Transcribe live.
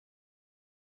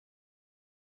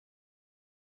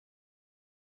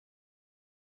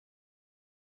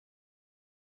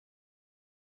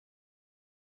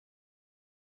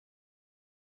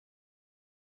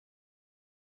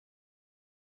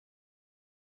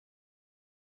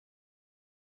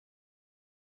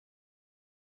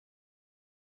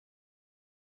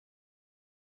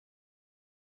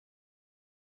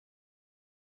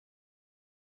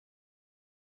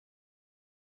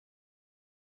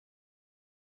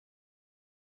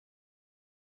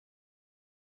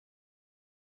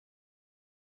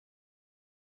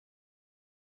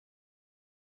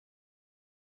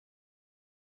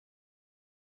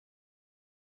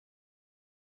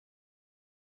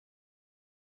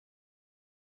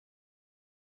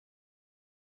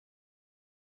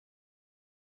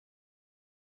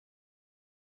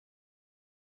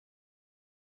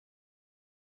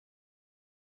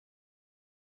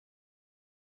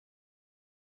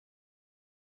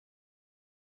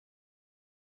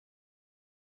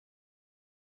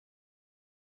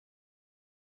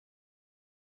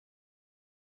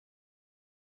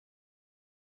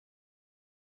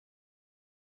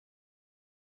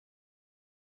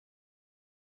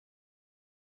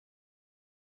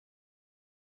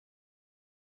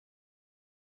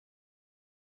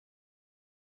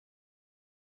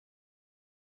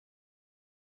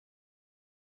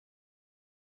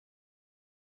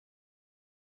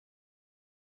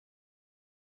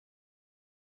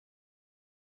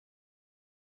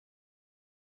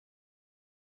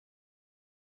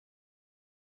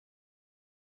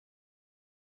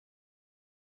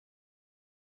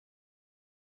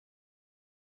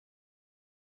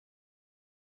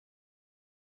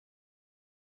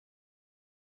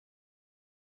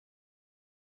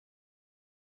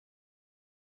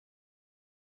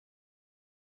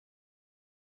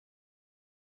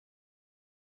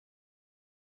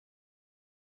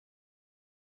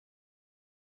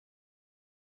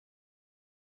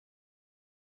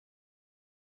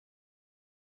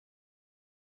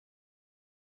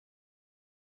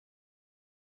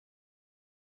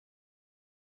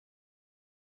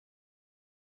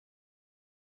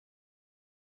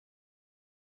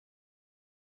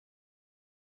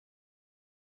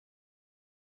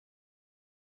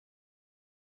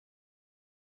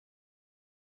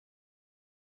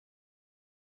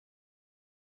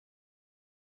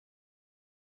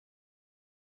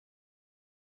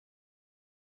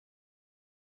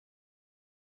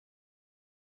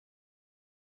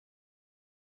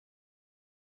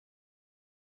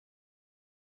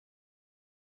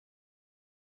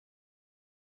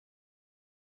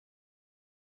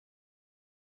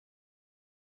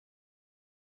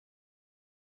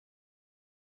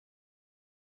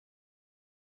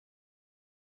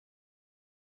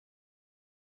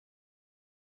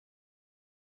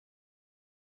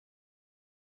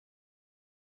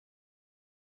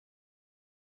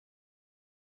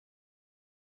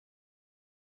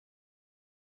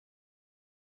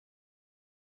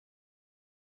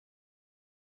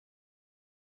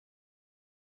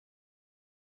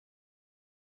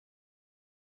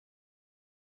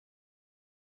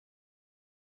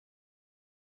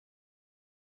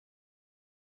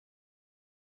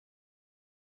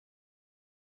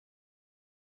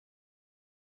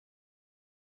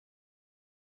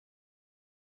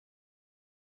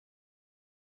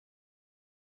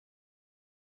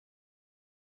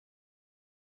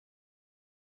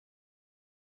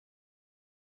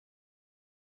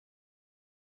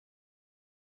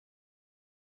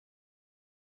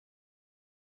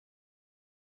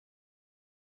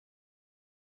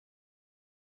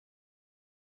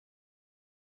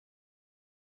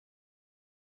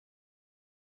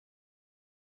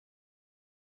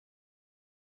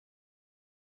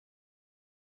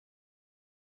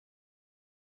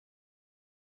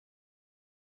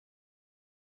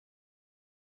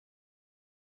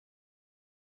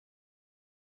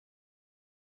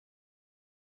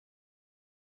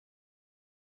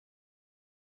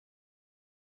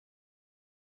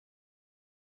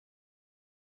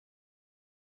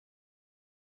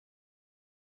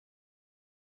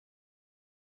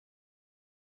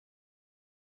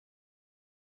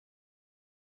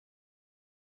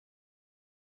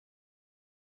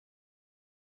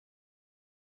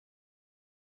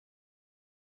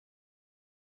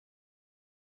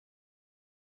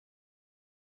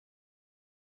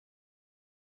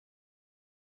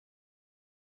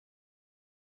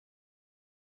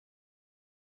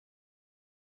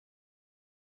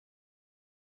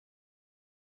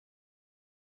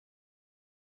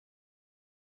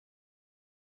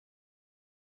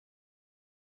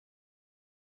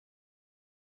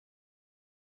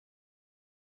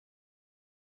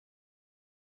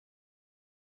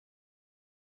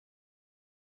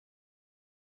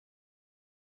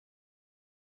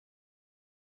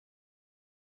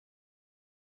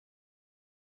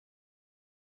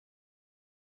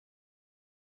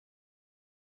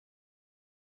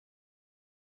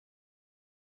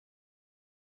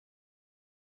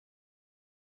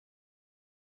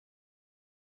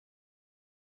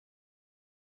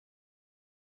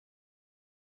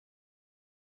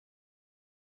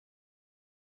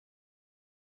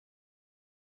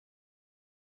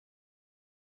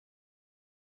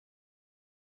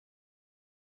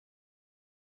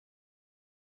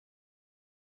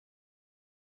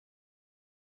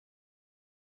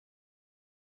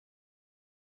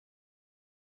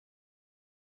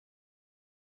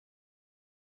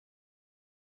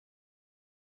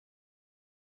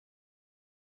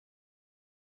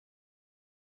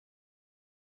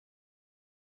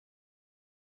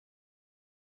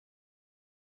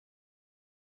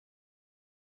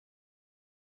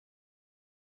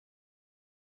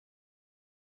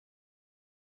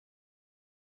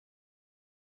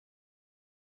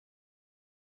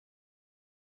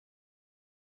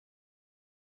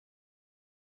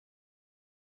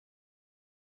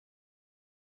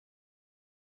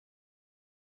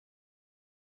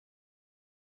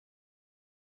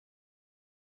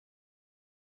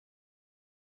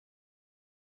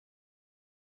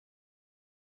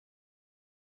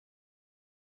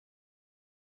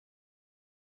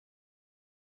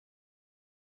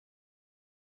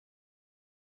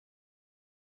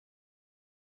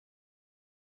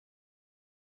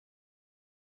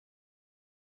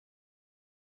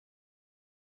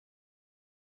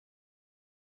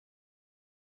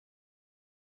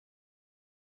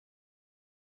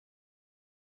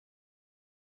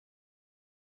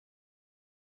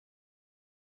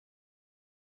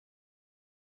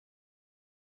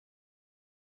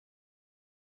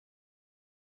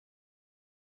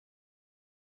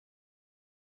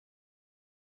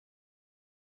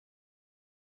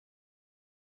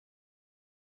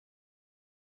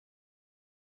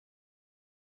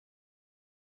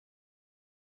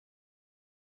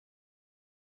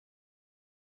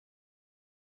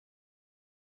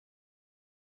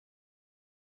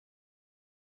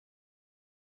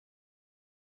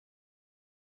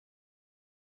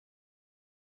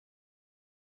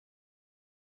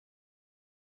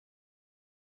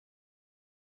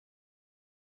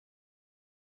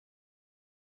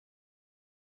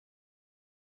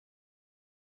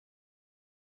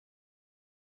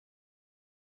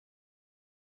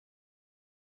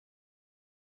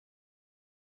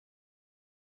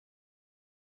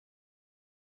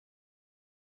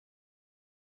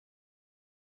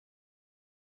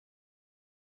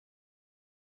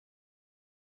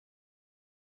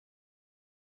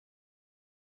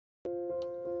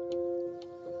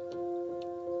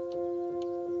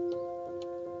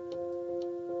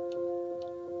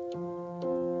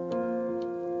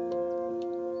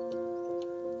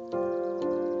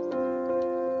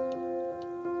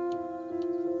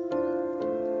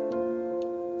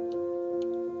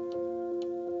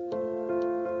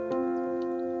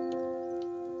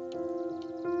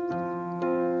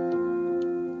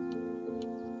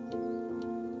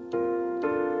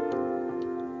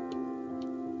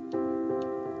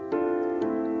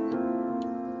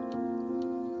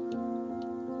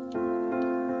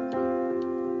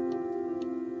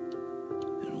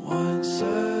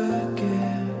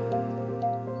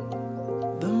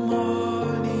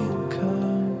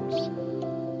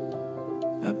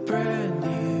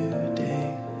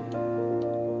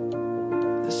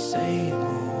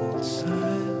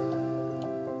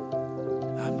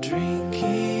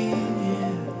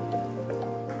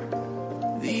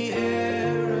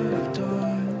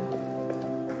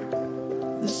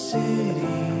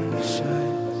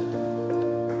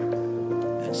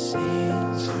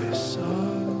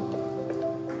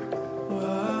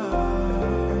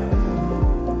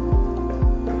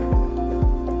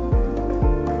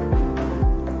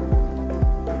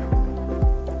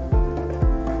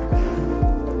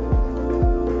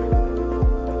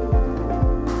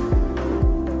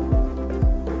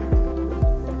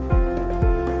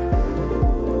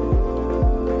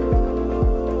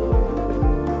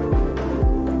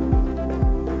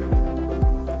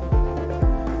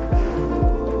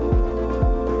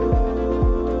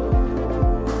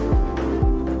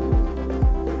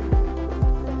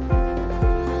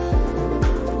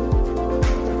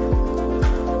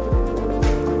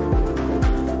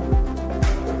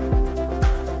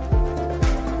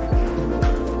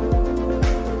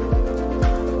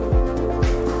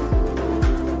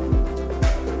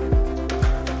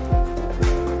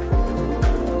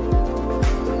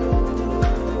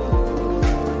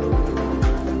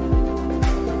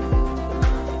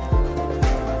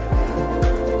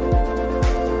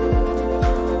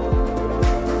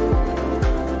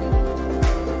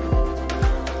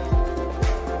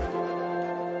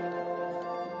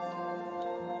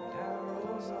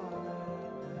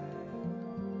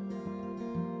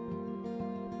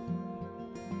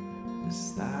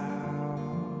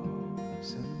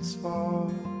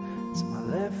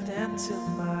to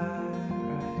my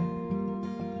right,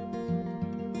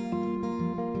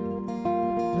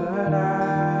 but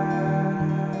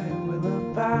I will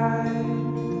abide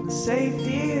in the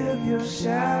safety of your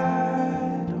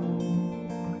shadow,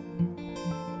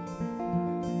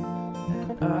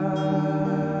 and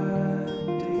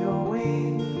under your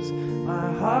wings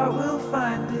my heart will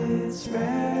find its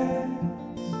rest.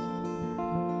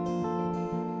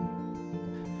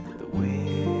 The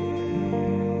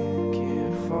wind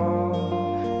can fall,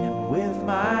 and with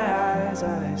my eyes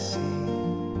I see,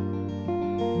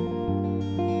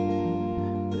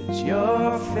 but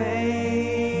your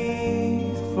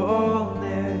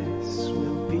faithfulness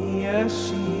will be a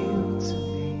shield to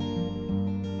me,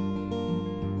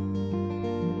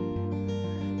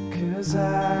 'cause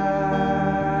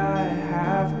I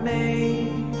have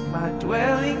made my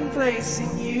dwelling place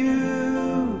in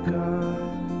you, God,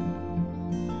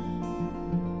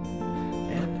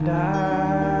 and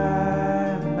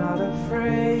I'm not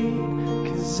afraid,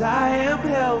 'cause I am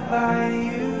held by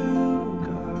you,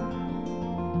 God,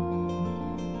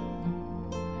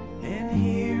 and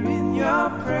here in your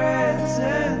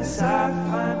presence I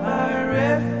find my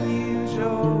refuge,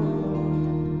 oh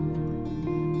Lord,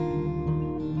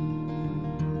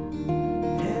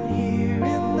 and here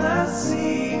in the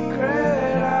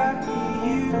secret I hear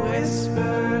you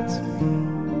whisper to me.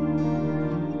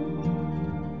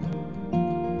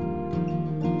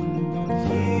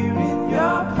 Here in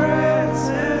your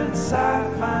presence I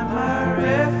find my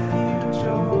refuge, oh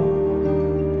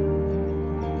Lord.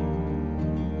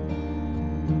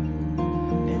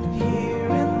 And here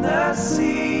in the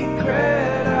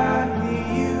secret I hear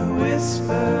you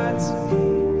whisper to me.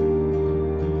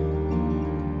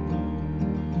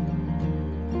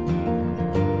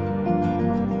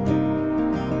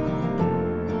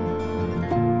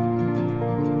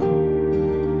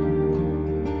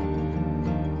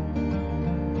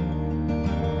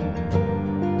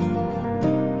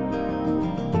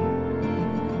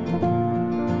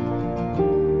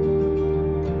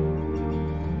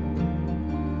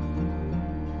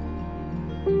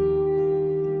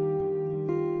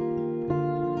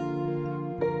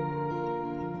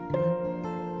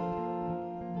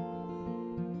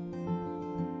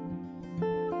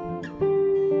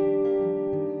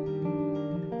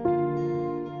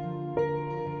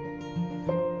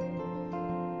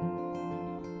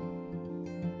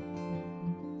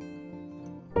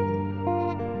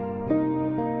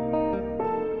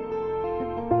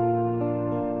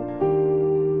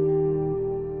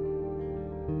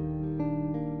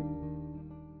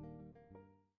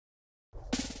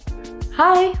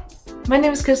 Hi, my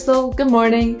name is Crystal. Good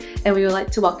morning, and we would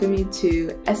like to welcome you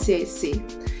to SCAC.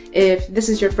 If this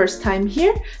is your first time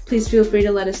here, please feel free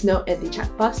to let us know in the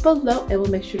chat box below, and we'll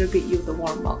make sure to greet you with a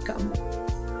warm welcome.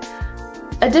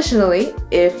 Additionally,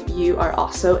 if you are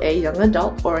also a young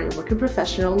adult or a working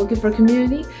professional looking for a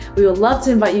community, we would love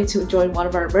to invite you to join one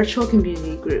of our virtual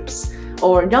community groups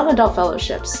or young adult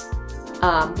fellowships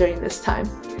during this time.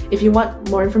 If you want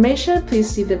more information, please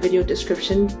see the video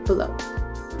description below.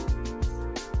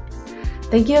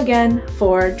 Thank you again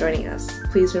for joining us.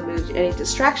 Please remove any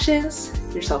distractions,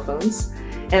 your cell phones,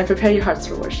 and prepare your hearts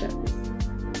for worship.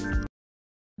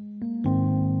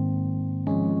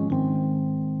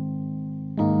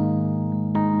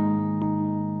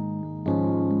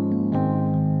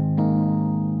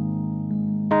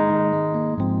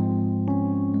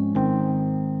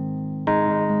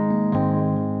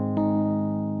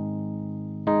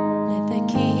 Let the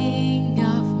King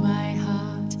of my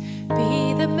heart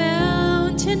be the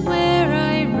mountain where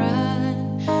I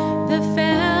run, the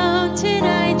fountain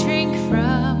I drink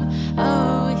from.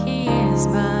 Oh, he is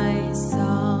my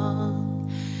song.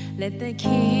 Let the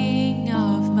King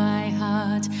of my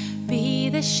heart be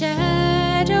the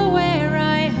shadow where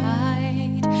I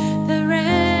hide, the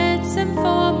ransom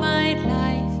for my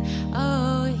life.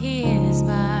 Oh, he is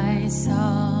my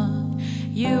song.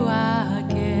 You are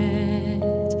good,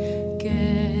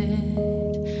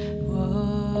 good.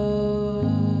 Whoa,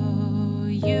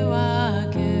 you are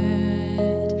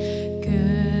good,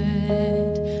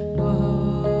 good.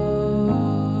 Whoa,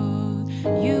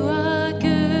 you are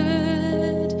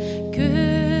good,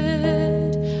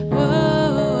 good.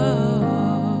 Whoa,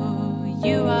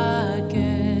 you are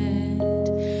good,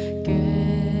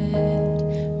 good.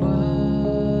 Whoa.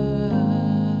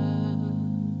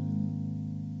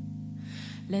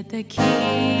 Let the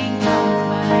King of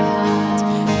my heart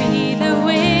be the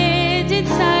wind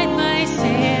inside my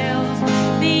sails,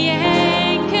 the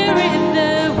anchor in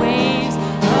the waves.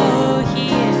 Oh,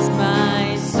 he is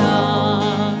my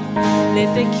song.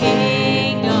 Let the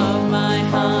King of my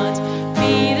heart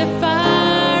be the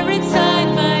fire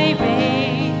inside my veins.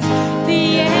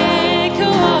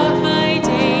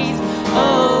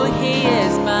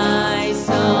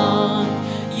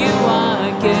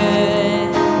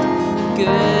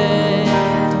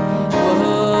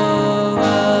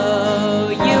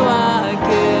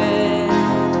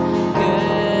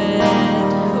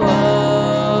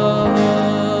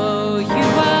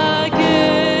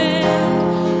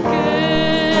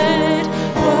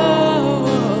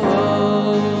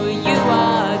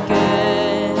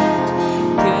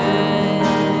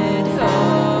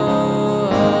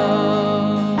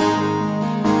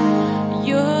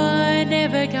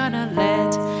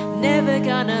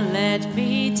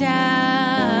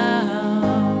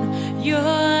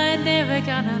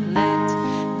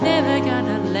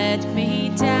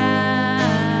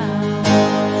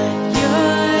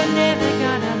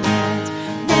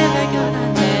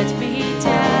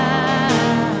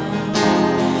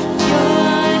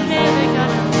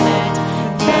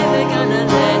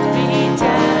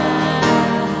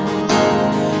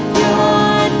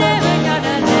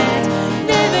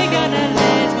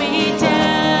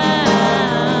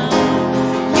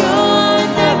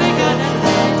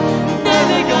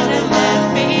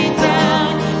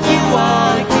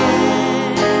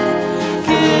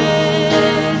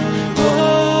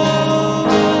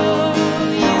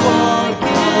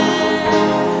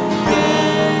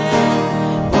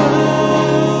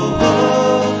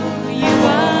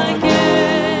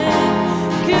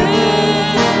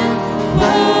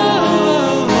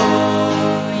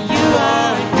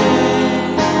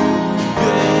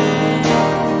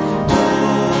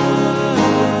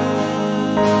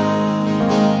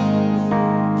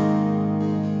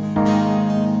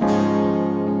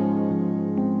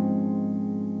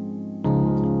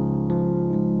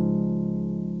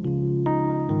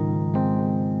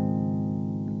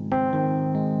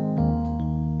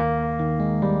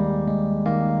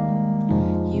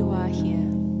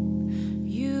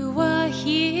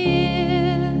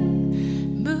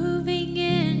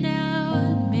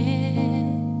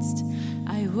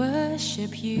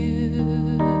 worship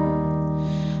you.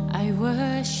 I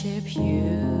worship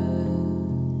you.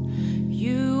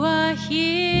 You are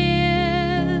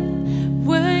here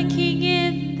working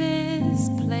in this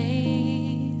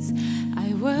place.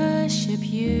 I worship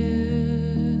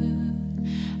you.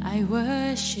 I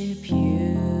worship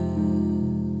you.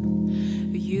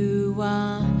 You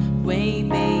are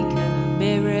waymaker,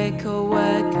 miracle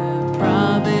worker,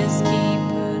 promise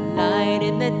keeper, light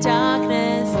in the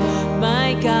darkness.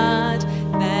 My God,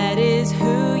 that is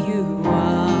who you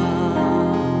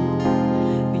are.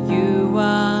 You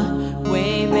are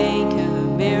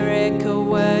waymaker, miracle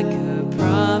worker,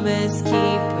 promise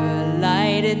keeper,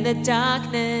 light in the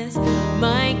darkness.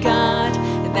 My God,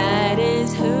 that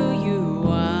is who you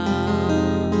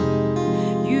are.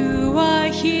 You are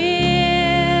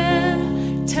here,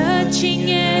 touching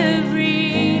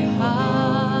every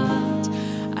heart.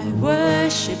 I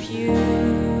worship you.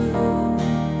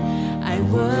 I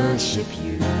worship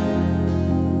you.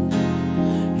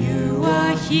 You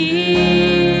are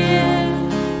here,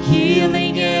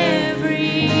 healing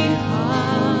every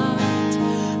heart.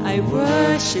 I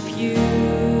worship you.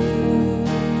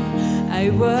 I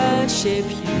worship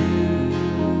you.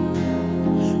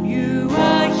 You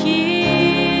are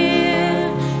here,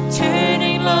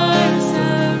 turning lives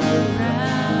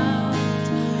around.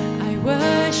 I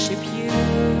worship you.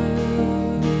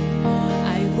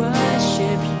 I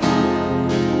worship you.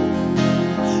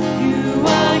 You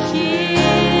are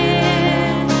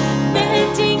here,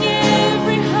 mending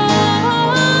every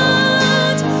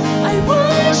heart. I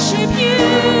worship you.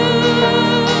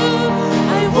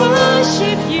 I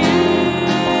worship you.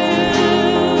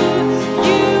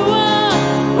 You are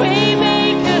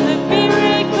waymaker,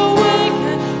 miracle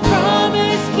worker,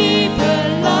 promise keeper,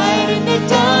 light in the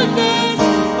darkness.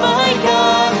 My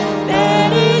God,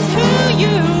 that is who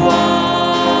you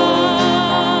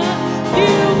are.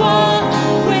 You are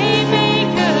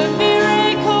waymaker,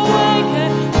 miracle worker,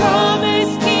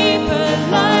 promise keeper,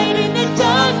 light in the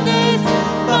darkness.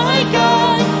 My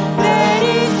God, that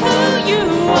is who you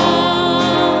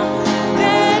are.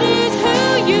 That is who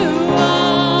you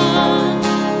are.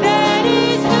 That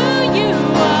is who you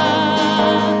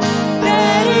are.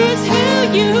 That is who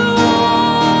you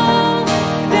are.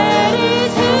 That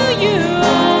is who you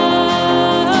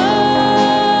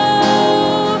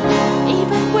are.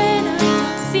 Even when I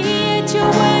don't see it,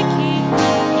 you're working.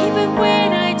 Even when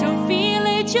I don't feel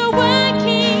it, you're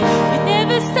working. You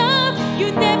never stop. You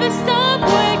never stop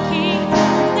working.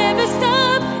 You never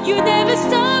stop. You never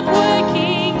stop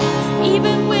working.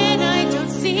 Even when I don't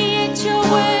see it, you're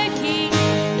working.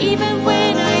 Even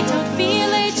when I don't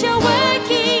feel it, you're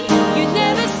working. You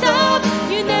never stop.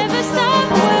 You never stop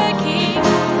working.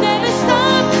 Never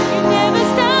stop. You never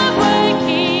stop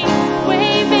working.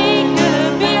 Waymaker,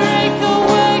 miracle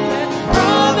worker,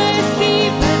 promise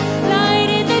keeper, light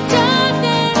in the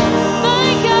darkness. My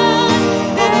God,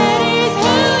 that is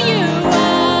who you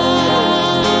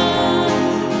are.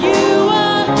 You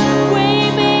are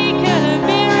waymaker,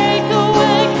 miracle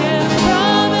worker,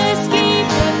 promise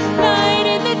keeper, light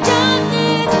in the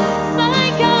darkness. My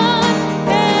God,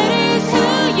 that is who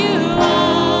you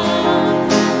are.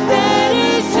 That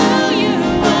is who you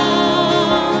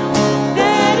are.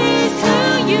 That is who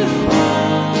you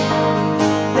are.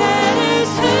 That is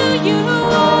who you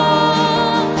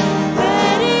are.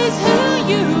 That is who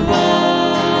you are.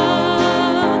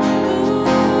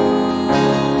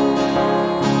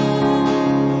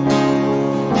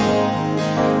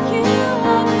 You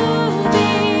are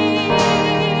moving.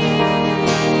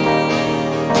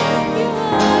 You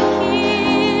are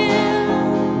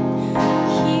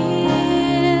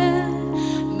here,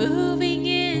 moving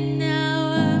in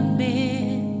our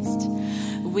midst.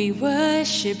 We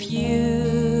worship you.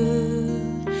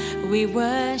 We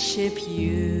worship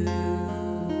you.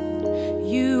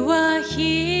 You are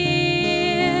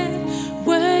here,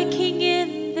 working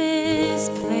in this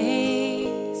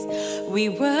place. We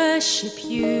worship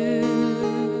you.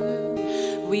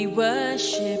 We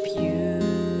worship you.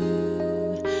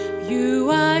 You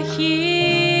are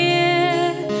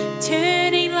here,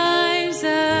 turning lives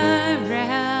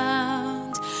around.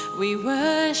 We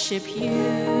worship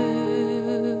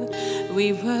you.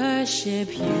 We worship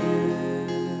you.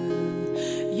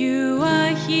 You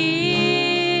are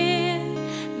here,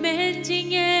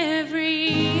 mending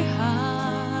every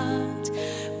heart.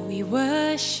 We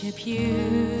worship you.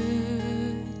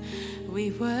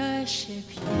 We worship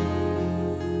you.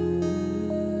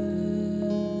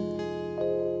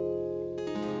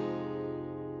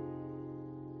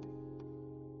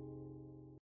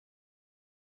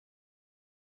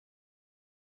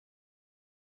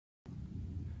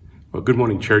 Well, good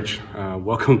morning, church.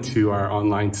 Welcome to our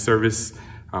online service.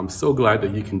 I'm so glad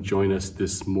that you can join us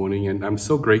this morning, and I'm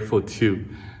so grateful too.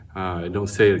 I don't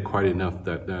say it quite enough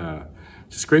that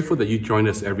just grateful that you join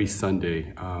us every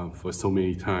Sunday for so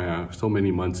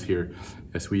many months here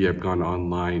as we have gone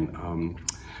online.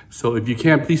 So if you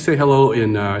can, please say hello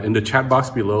in the chat box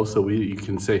below so you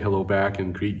can say hello back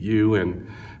and greet you. And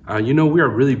we are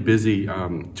really busy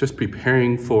just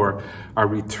preparing for our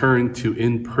return to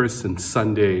in-person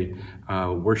Sunday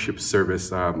worship service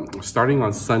starting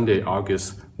on Sunday,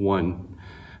 August 1.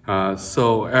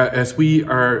 So as we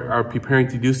are preparing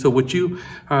to do so, would you,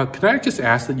 could I just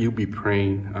ask that you be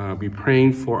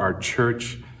praying for our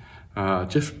church,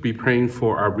 just be praying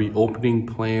for our reopening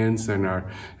plans and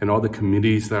all the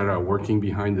committees that are working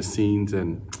behind the scenes,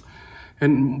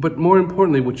 but more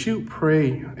importantly, would you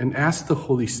pray and ask the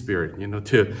Holy Spirit,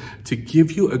 to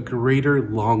give you a greater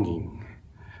longing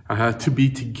to be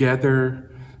together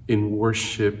in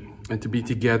worship and to be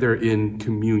together in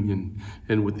communion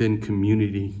and within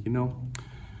community,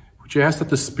 Would you ask that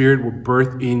the Spirit will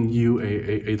birth in you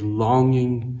a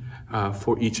longing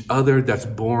for each other that's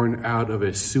born out of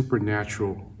a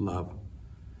supernatural love?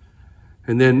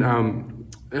 And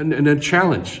then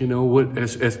challenge,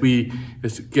 as we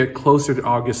get closer to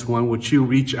August 1, would you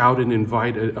reach out and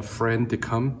invite a friend to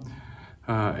come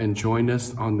and join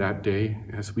us on that day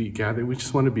as we gather? We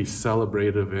just want to be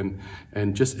celebrative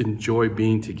and just enjoy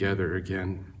being together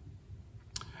again.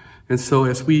 And so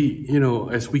as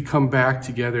we come back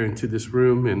together into this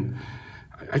room, and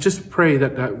I just pray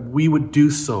that we would do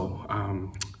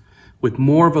so with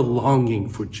more of a longing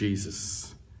for Jesus.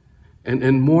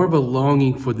 And more of a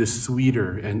longing for this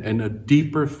sweeter and a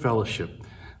deeper fellowship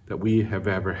that we have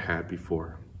ever had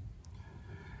before.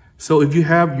 So if you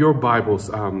have your Bibles,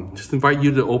 just invite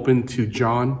you to open to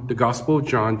John, the Gospel of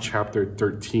John, chapter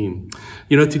 13.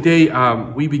 Today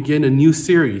we begin a new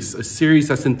series, a series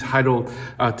that's entitled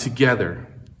Together.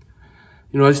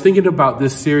 I was thinking about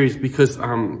this series because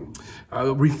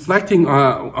reflecting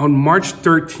on March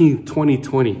 13th,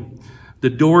 2020, the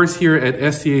doors here at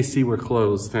SCAC were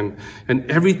closed and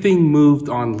everything moved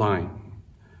online.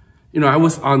 I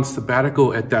was on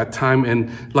sabbatical at that time,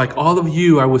 and like all of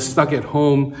you, I was stuck at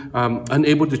home,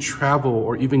 unable to travel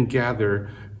or even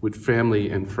gather with family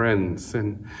and friends.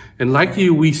 And like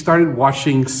you, we started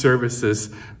watching services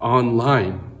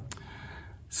online.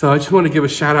 So I just want to give a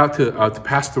shout out to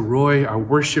Pastor Roy, our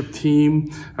worship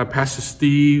team, Pastor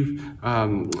Steve,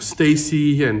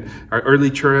 Stacy, and our early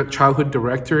childhood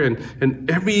director, and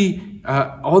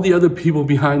all the other people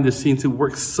behind the scenes who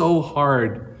worked so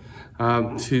hard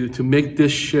to make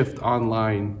this shift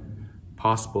online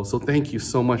possible. So thank you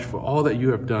so much for all that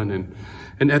you have done.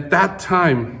 And at that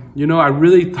time, I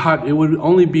really thought it would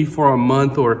only be for a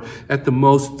month or at the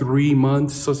most 3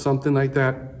 months or something like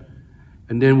that.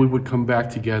 And then we would come back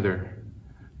together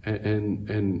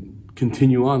and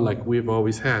continue on like we've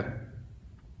always had.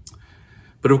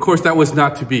 But of course, that was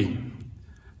not to be.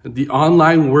 The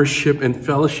online worship and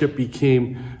fellowship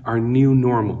became our new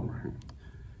normal.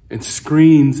 And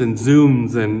screens and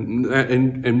Zooms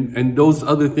and those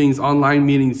other things, online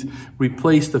meetings,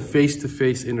 replaced the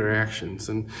face-to-face interactions.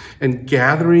 And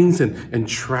gatherings and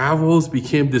travels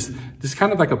became this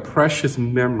kind of like a precious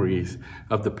memories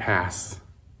of the past.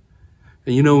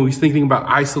 And he's thinking about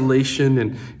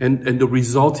isolation and the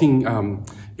resulting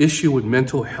issue with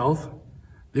mental health.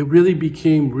 They really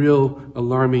became real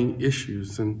alarming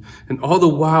issues. And all the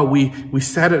while we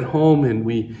sat at home and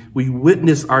we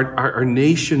witnessed our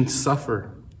nation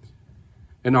suffer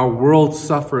and our world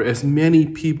suffer as many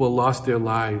people lost their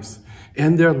lives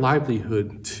and their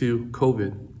livelihood to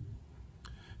COVID.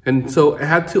 And so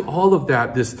add to all of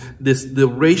that, the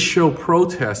racial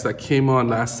protests that came on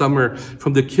last summer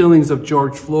from the killings of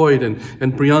George Floyd and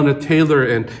Breonna Taylor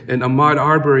and Ahmaud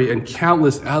Arbery and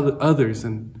countless others.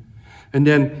 And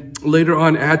then later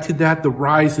on, add to that the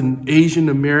rise in Asian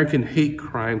American hate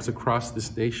crimes across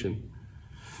this nation.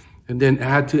 And then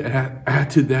add to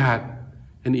that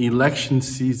an election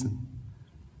season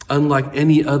unlike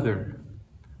any other,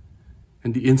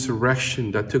 and the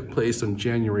insurrection that took place on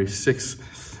January 6th.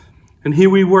 And here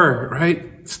we were,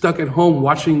 right? Stuck at home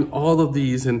watching all of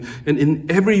these and in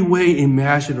every way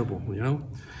imaginable,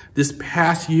 This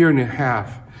past year and a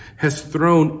half has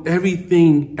thrown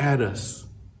everything at us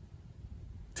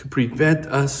to prevent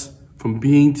us from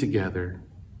being together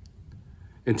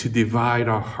and to divide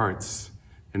our hearts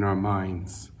and our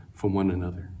minds from one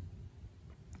another.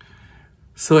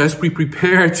 So as we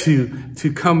prepare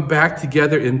to come back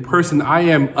together in person, I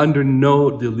am under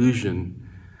no delusion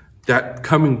that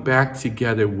coming back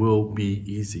together will be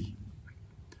easy.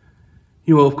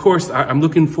 Of course, I'm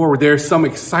looking forward. There's some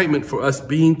excitement for us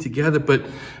being together, but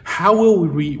how will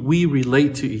we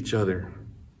relate to each other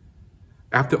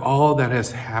after all that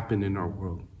has happened in our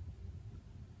world?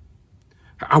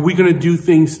 Are we going to do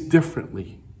things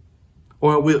differently?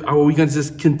 Or are we going to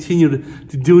just continue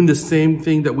to doing the same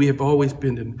thing that we have always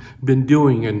been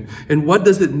doing? And what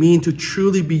does it mean to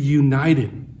truly be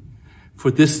united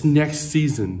for this next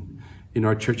season in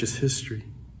our church's history?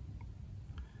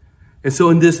 And so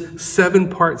in this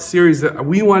 7-part series,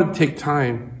 we want to take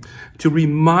time to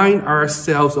remind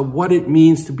ourselves of what it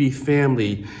means to be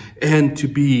family and to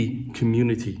be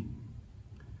community.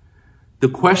 The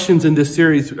questions in this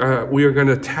series we are going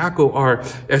to tackle are,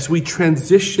 as we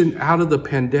transition out of the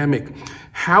pandemic,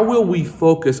 how will we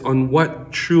focus on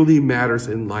what truly matters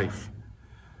in life?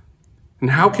 And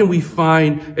how can we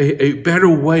find a better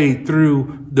way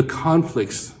through the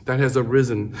conflicts that has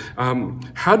arisen?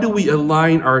 How do we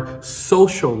align our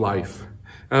social life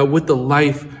with the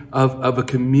life of a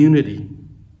community?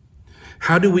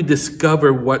 How do we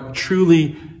discover what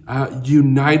truly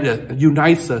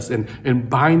unites us and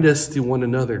bind us to one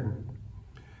another?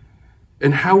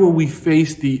 And how will we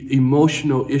face the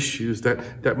emotional issues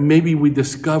that maybe we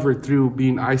discovered through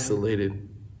being isolated?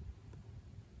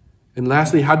 And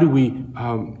lastly, how do we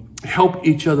help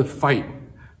each other fight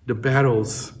the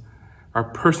battles, our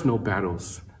personal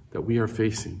battles that we are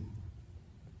facing?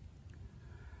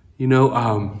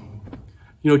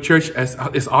 Church,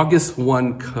 as August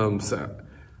 1 comes,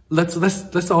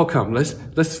 let's all come.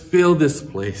 Let's fill this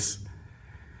place,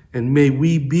 and may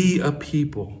we be a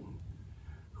people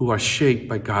who are shaped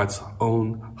by God's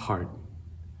own heart.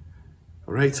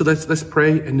 All right, so let's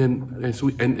pray, and then as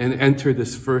we enter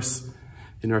this first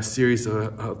in our series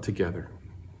together.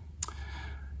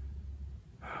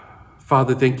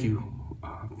 Father, thank you.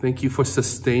 Thank you for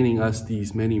sustaining us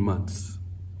these many months.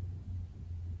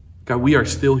 God, we are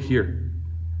still here.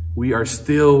 We are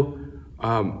still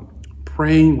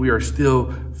praying. We are still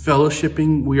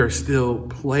fellowshipping. We are still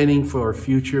planning for our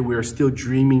future. We are still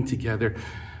dreaming together.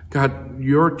 God,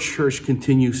 your church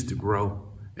continues to grow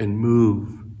and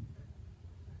move.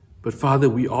 But Father,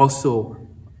 we also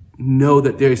know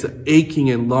that there is an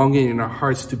aching and longing in our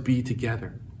hearts to be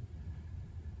together.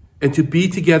 And to be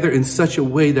together in such a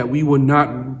way that we will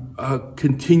not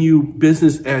continue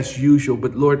business as usual,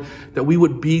 but Lord, that we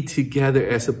would be together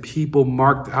as a people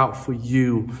marked out for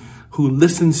you, who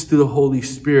listens to the Holy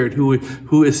Spirit,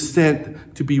 who is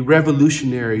sent to be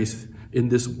revolutionaries in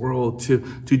this world, to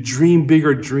dream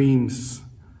bigger dreams.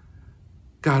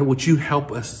 God, would you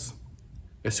help us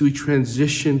as we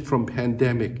transition from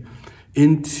pandemic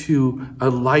into a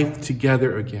life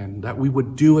together again, that we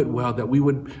would do it well, that we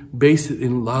would base it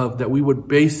in love, that we would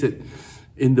base it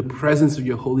in the presence of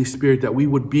your Holy Spirit, that we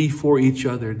would be for each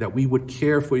other, that we would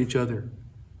care for each other.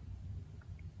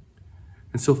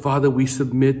 And so, Father, we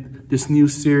submit this new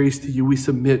series to you. We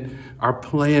submit our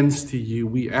plans to you.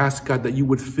 We ask, God, that you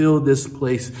would fill this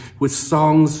place with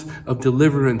songs of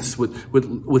deliverance,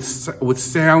 with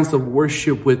sounds of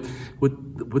worship,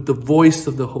 with the voice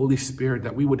of the Holy Spirit,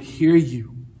 that we would hear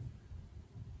you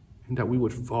and that we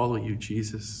would follow you,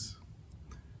 Jesus.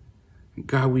 And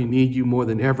God, we need you more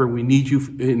than ever. We need you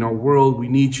in our world. We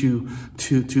need you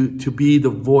to be the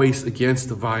voice against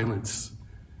the violence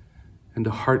and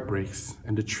the heartbreaks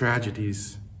and the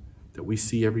tragedies that we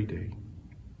see every day.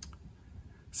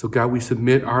 So God, we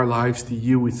submit our lives to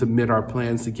you. We submit our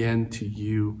plans again to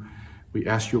you. We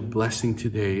ask your blessing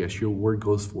today as your word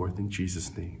goes forth in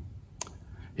Jesus' name.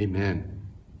 Amen.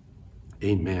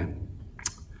 Amen.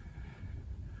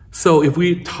 So if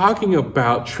we're talking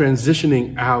about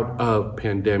transitioning out of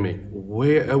pandemic,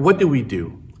 what do we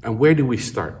do and where do we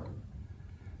start?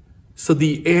 So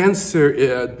the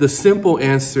answer, the simple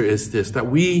answer is this, that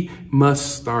we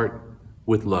must start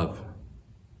with love.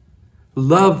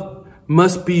 Love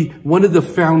must be one of the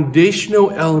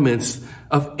foundational elements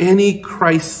of any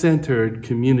Christ-centered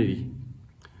community.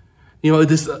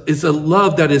 It's a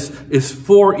love that is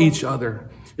for each other.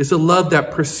 It's a love that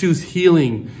pursues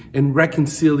healing and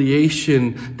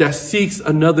reconciliation, that seeks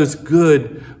another's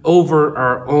good over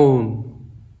our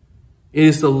own. It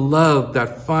is a love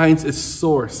that finds its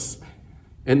source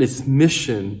and its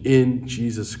mission in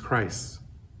Jesus Christ.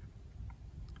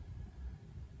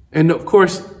 And of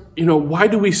course, why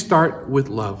do we start with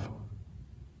love?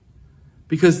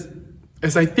 Because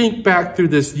as I think back through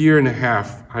this year and a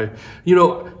half,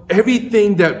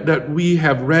 everything that we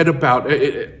have read about,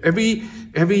 every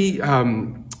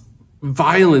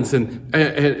violence and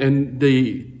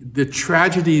the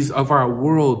tragedies of our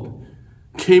world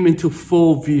came into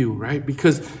full view, right?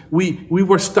 Because we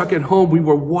were stuck at home. We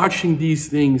were watching these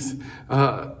things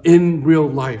in real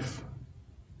life.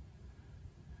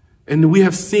 And we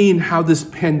have seen how this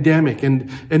pandemic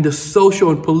and the social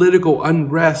and political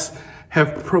unrest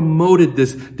have promoted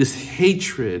this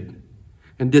hatred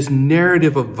and this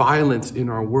narrative of violence in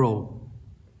our world.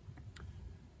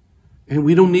 And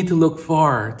we don't need to look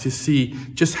far to see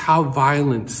just how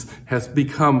violence has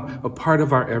become a part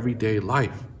of our everyday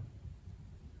life.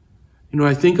 You know,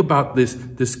 I think about this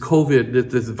COVID,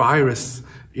 this virus.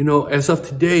 You know, as of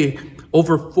today,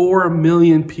 over 4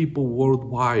 million people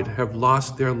worldwide have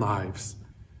lost their lives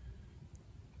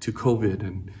to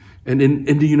COVID. And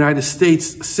in the United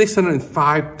States,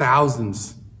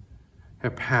 605,000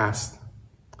 have passed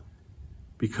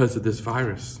because of this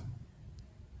virus.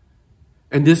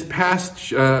 And this past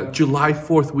July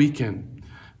 4th weekend,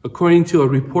 according to a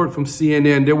report from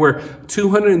CNN, there were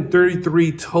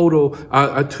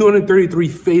 233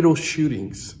 fatal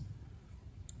shootings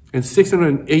and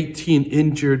 618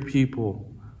 injured people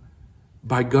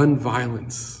by gun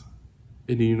violence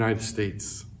in the United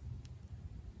States.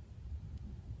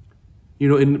 You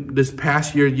know, in this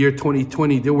past year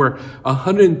 2020, there were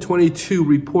 122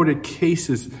 reported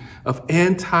cases of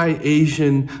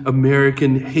anti-Asian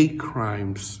American hate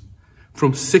crimes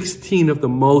from 16 of the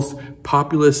most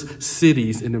populous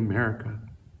cities in America.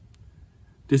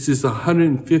 This is a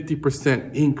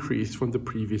 150% increase from the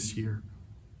previous year.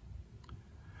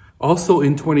 Also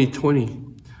in 2020,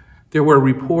 there were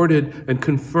reported and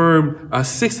confirmed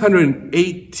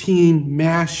 618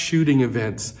 mass shooting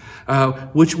events,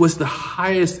 which was the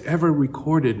highest ever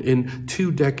recorded in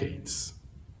 2 decades.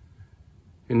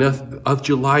 And of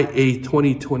July 8,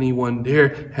 2021,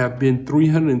 there have been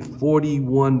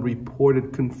 341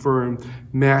 reported confirmed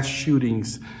mass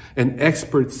shootings, and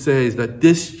experts say that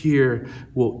this year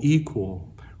will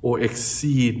equal or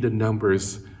exceed the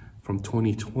numbers from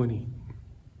 2020.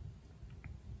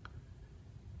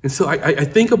 And so I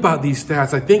think about these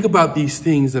stats, I think about these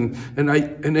things, and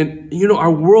you know,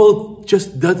 our world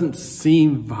just doesn't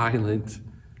seem violent.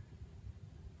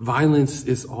 Violence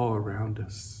is all around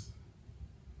us.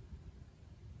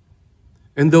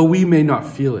 And though we may not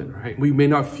feel it, right? We may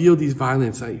not feel these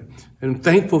violence. I'm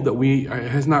thankful that it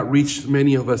has not reached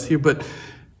many of us here, but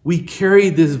we carry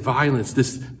this violence,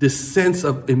 this sense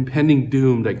of impending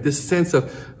doom, like this sense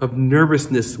of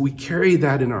nervousness. We carry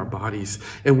that in our bodies,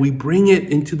 and we bring it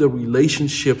into the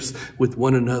relationships with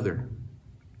one another.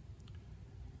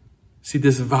 See,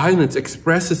 this violence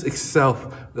expresses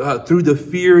itself through the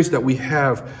fears that we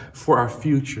have for our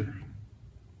future.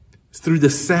 It's through the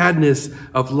sadness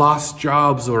of lost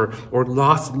jobs or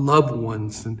lost loved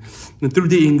ones, and through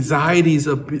the anxieties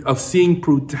of seeing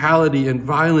brutality and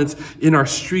violence in our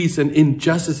streets and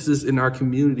injustices in our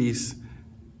communities.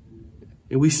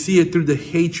 And we see it through the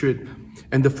hatred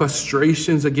and the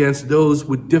frustrations against those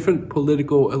with different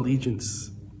political allegiance.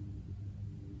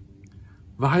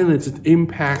 Violence, it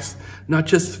impacts not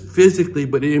just physically,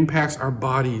 but it impacts our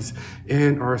bodies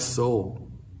and our soul.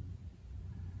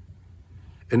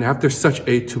 And after such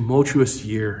a tumultuous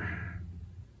year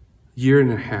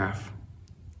and a half,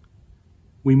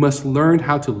 we must learn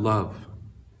how to love,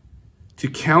 to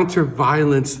counter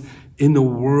violence in the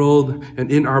world and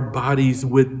in our bodies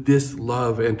with this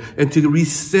love, and to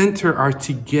recenter our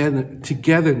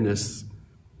togetherness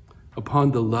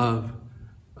upon the love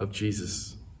of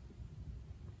Jesus.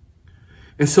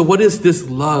 And so what is this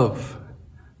love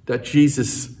that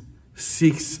Jesus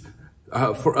seeks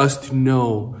for us to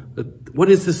know? What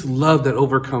is this love that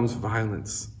overcomes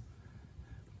violence?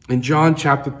 In John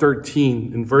chapter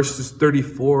 13, in verses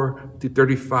 34 to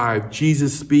 35,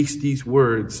 Jesus speaks these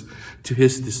words to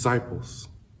his disciples.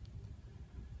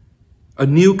 A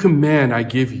new command I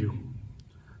give you,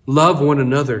 love one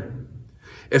another.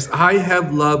 As I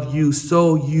have loved you,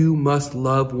 so you must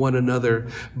love one another.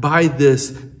 By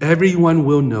this, everyone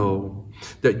will know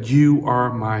that you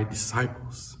are my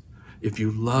disciples, if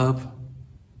you love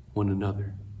one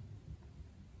another.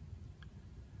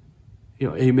 You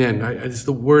know, amen. It's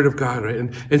the word of God,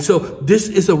 right? And so this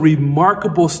is a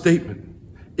remarkable statement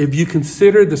if you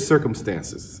consider the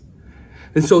circumstances.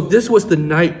 And so this was the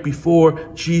night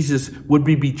before Jesus would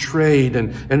be betrayed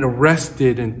and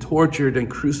arrested and tortured and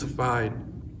crucified.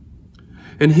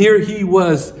 And here he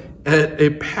was at a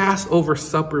Passover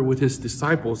supper with his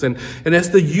disciples. And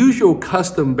as the usual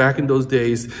custom back in those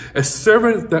days, a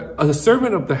servant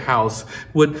of the house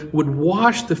would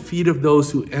wash the feet of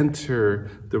those who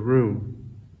enter the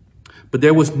room. But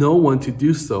there was no one to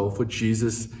do so for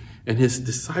Jesus and his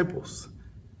disciples.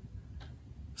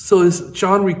 So as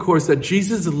John records that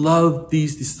Jesus loved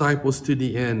these disciples to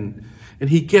the end. And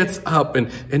he gets up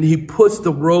and he puts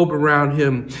the robe around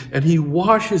him and he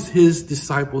washes his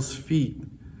disciples' feet,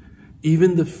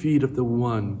 even the feet of the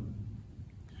one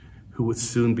who would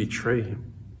soon betray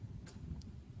him.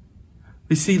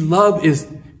 You see, love is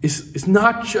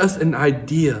not just an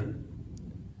idea.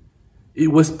 It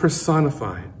was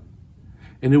personified,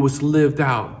 and it was lived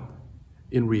out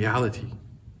in reality.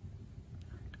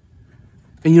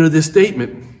 And this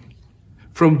statement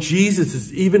from Jesus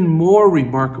is even more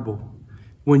remarkable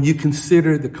when you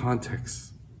consider the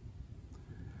context.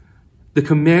 The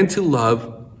command to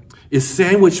love is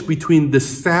sandwiched between the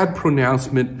sad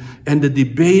pronouncement and the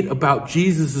debate about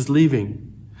Jesus' leaving,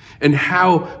 and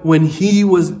where he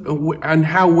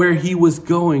was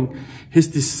going, his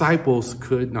disciples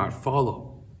could not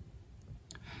follow.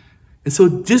 And so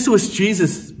this was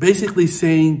Jesus basically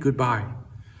saying goodbye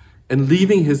and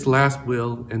leaving his last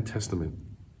will and testament.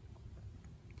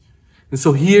 And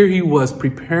so here he was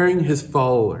preparing his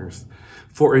followers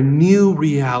for a new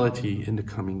reality in the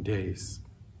coming days.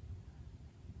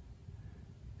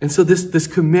 And so this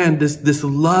command, this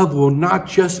love will not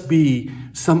just be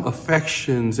some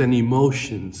affections and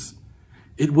emotions.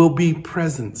 It will be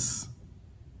presence.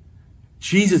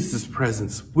 Jesus'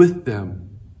 presence with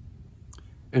them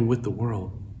and with the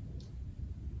world.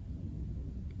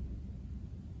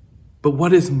 But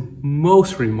what is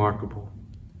most remarkable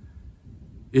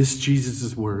is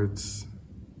Jesus' words.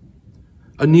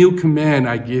 A new command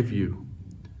I give you.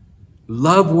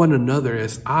 Love one another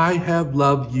as I have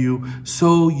loved you,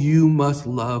 so you must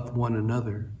love one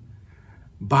another.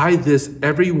 By this,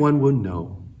 everyone will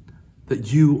know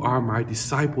that you are my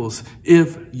disciples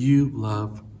if you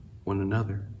love one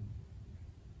another.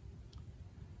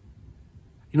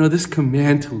 This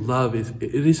command to love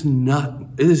is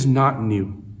not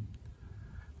new.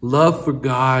 Love for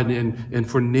God and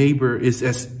for neighbor is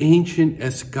as ancient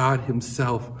as God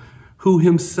himself, who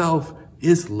himself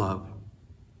is love.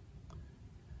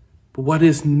 But what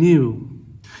is new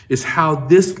is how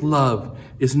this love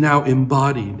is now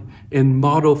embodied and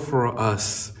modeled for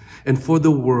us and for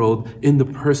the world in the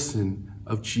person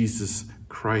of Jesus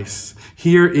Christ.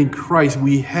 Here in Christ,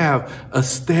 we have a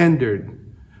standard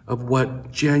of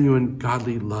what genuine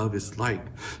godly love is like.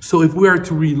 So if we are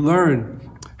to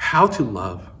relearn how to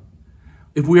love,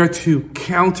 if we are to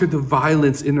counter the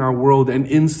violence in our world and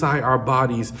inside our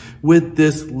bodies with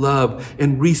this love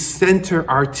and recenter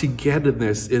our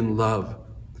togetherness in love,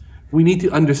 we need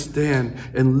to understand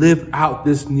and live out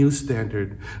this new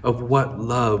standard of what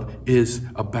love is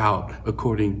about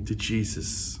according to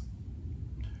Jesus.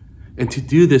 And to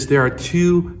do this, there are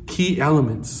two key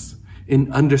elements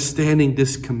in understanding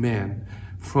this command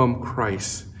from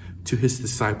Christ to his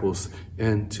disciples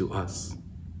and to us.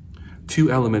 Two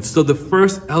elements. So the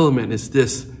first element is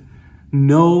this: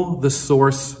 know the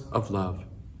source of love.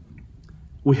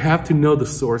 We have to know the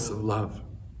source of love.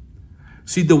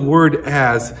 See, the word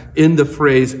as in the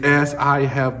phrase, as I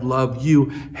have loved you,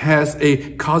 has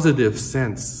a causative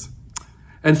sense.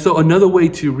 And so another way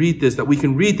to read this, that we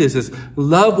can read this, is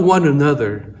love one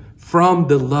another from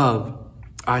the love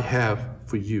I have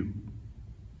for you.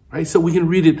 Right? So we can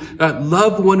read it,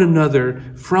 love one another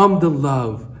from the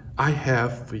love I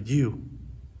have for you.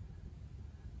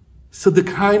 So this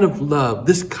kind of love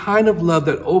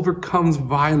that overcomes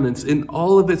violence in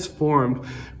all of its forms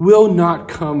will not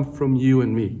come from you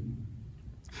and me.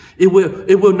 It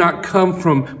will not come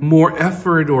from more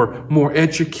effort or more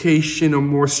education or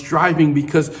more striving,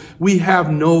 because we have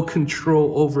no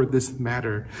control over this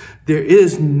matter. There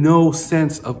is no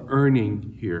sense of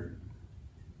earning here.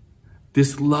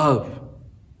 This love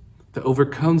that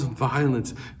overcomes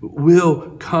violence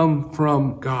will come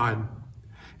from God.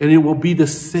 And it will be the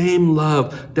same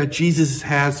love that Jesus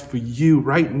has for you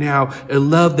right now, a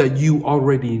love that you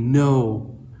already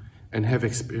know and have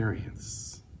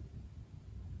experienced.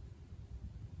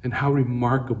 And how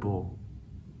remarkable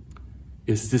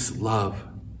is this love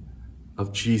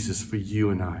of Jesus for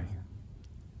you and I?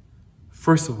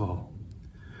 First of all,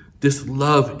 this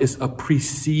love is a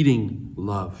preceding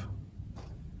love.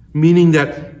 Meaning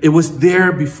that it was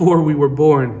there before we were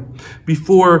born,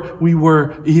 before we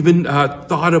were even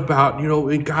thought about,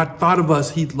 when God thought of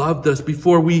us, he loved us,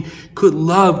 before we could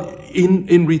love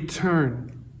in return.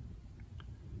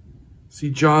 See,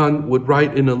 John would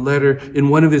write in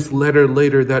one of his letters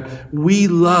later, that we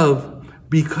love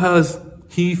because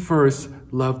he first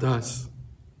loved us.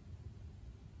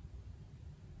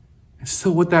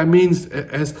 So what that means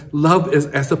as love,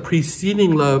 as a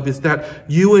preceding love, is that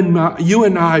you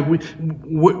and I,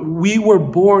 we were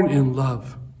born in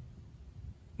love,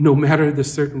 no matter the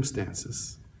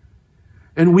circumstances.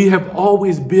 And we have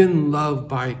always been loved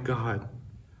by God,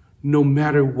 no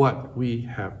matter what we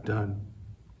have done.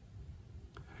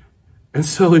 And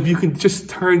so if you can just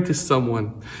turn to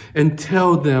someone and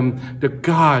tell them that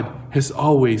God has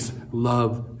always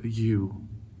loved you.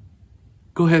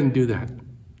 Go ahead and do that.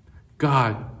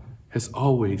 God has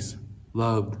always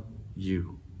loved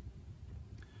you.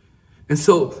 And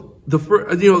so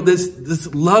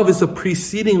this love is a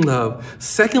preceding love.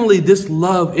 Secondly, this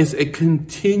love is a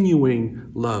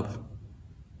continuing love.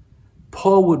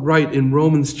 Paul would write in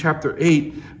Romans chapter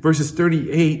 8, verses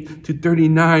 38 to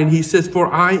 39, he says, "For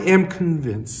I am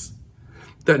convinced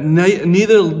that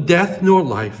neither death nor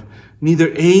life,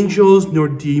 neither angels nor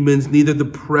demons, neither the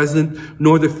present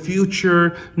nor the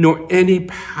future, nor any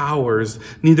powers,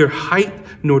 neither height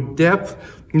nor depth,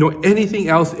 nor anything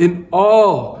else in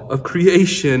all of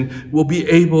creation will be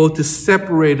able to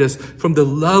separate us from the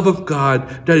love of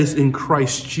God that is in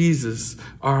Christ Jesus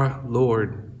our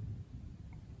Lord."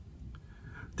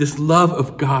 This love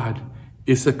of God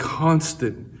is a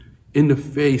constant in the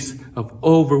face of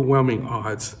overwhelming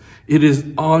odds. It is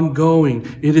ongoing.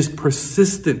 It is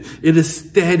persistent. It is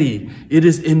steady. It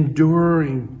is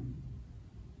enduring.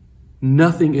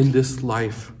 Nothing in this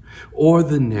life or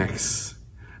the next,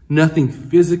 nothing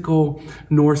physical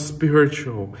nor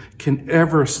spiritual, can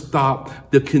ever stop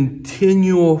the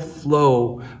continual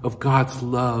flow of God's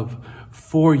love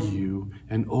for you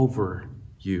and over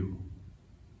you.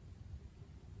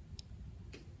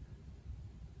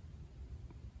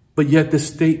 But yet this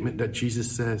statement that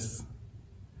Jesus says,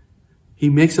 he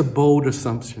makes a bold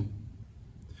assumption.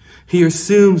 He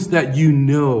assumes that you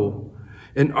know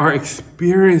and are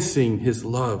experiencing his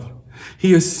love.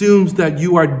 He assumes that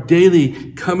you are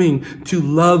daily coming to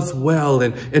love's well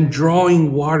and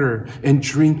drawing water and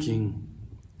drinking.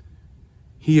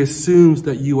 He assumes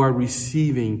that you are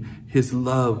receiving his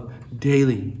love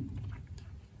daily.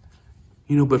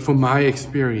 But from my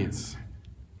experience,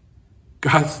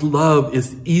 God's love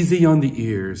is easy on the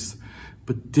ears,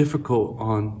 but difficult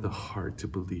on the heart to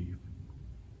believe.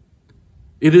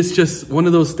 It is just one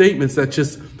of those statements that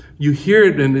you hear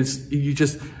it and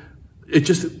it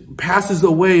just passes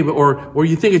away, or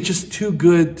you think it's just too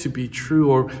good to be true,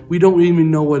 or we don't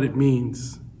even know what it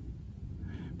means.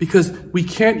 Because we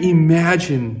can't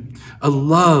imagine a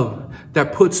love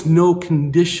that puts no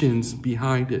conditions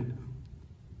behind it.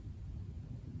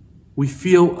 We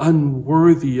feel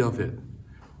unworthy of it.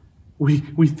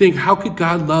 We think, how could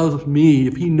God love me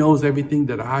if he knows everything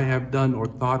that I have done or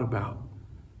thought about?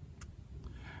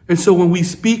 And so when we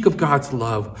speak of God's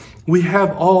love, we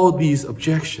have all these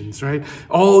objections, right?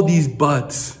 All these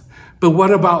buts. But what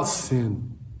about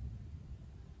sin?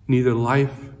 Neither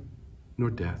life nor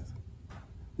death.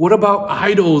 What about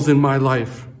idols in my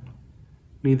life?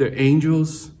 Neither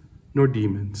angels nor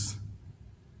demons.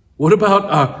 What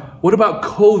about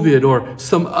COVID or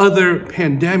some other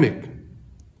pandemic?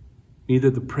 Neither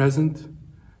the present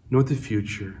nor the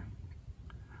future.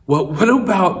 Well,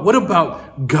 what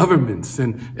about governments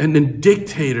and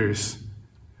dictators,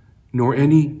 nor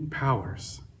any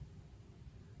powers?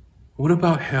 What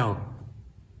about hell?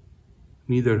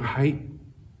 Neither height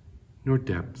nor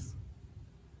depth.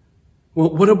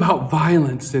 Well, what about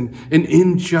violence and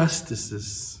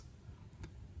injustices?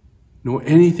 Nor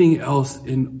anything else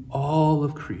in all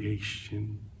of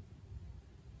creation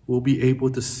will be able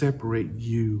to separate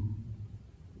you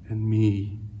and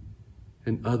me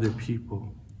and other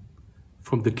people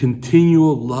from the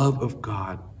continual love of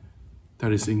God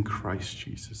that is in Christ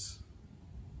Jesus.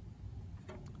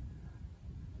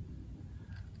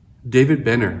 David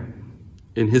Benner,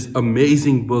 in his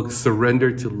amazing book,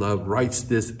 Surrender to Love, writes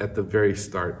this at the very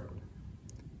start.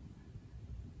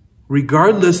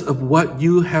 Regardless of what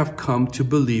you have come to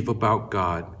believe about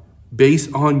God,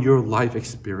 based on your life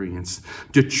experience,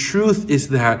 the truth is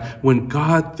that when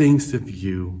God thinks of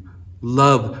you,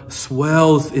 love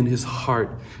swells in his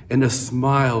heart and a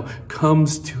smile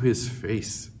comes to his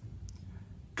face.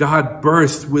 God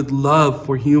bursts with love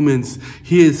for humans.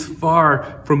 He is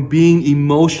far from being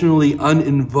emotionally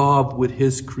uninvolved with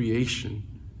his creation.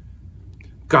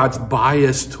 God's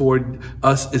bias toward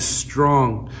us is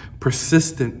strong,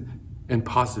 persistent, and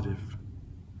positive.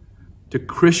 The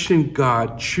Christian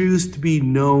God chooses to be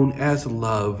known as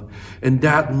love, and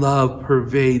that love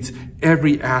pervades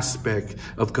every aspect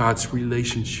of God's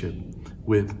relationship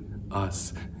with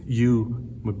us.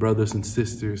 You, my brothers and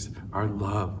sisters, are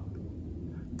loved.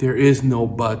 There is no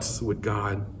buts with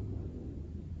God.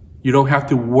 You don't have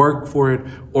to work for it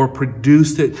or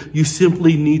produce it. You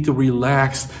simply need to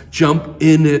relax, jump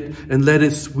in it, and let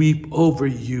it sweep over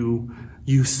you.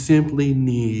 You simply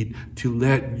need to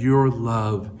let your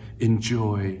love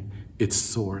enjoy its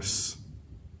source.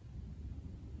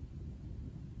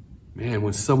 Man,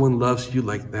 when someone loves you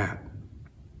like that,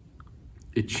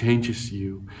 It changes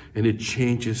you, and it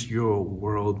changes your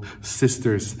world.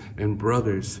 Sisters and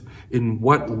brothers, in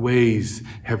what ways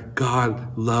have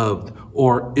God loved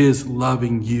or is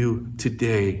loving you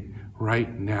today,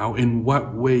 right now? In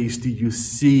what ways do you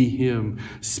see him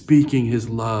speaking his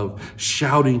love,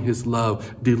 shouting his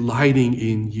love, delighting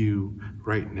in you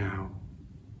right now?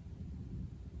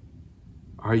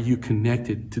 Are you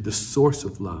connected to the source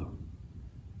of love?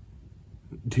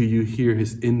 Do you hear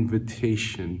his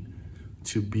invitation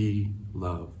to be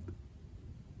loved?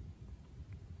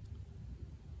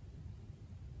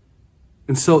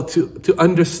 And so to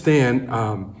understand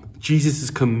Jesus'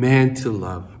 command to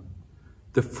love,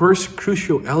 the first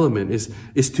crucial element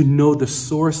is to know the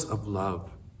source of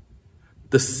love.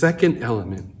 The second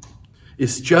element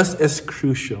is just as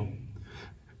crucial: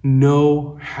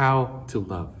 know how to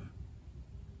love.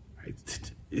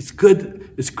 It's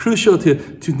good, it's crucial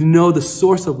to know the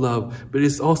source of love, but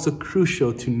it's also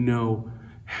crucial to know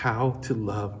how to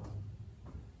love.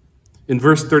 In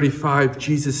verse 35,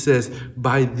 Jesus says,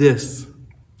 "By this,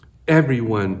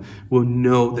 everyone will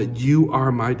know that you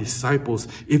are my disciples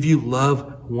if you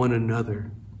love one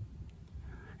another."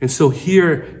 And so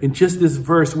here in just this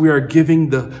verse, we are given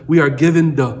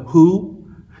the who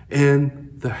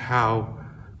and the how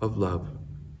of love.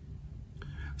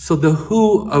 So the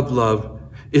who of love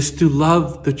is to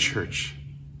love the church.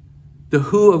 The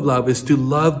who of love is to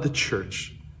love the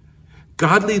church.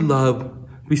 Godly love,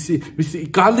 we see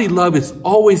godly love is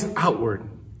always outward.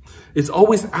 It's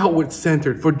always outward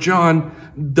centered. For John,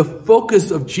 the focus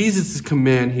of Jesus'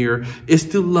 command here is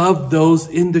to love those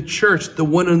in the church, the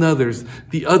one another's,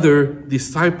 the other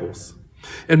disciples.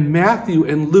 And Matthew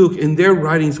and Luke in their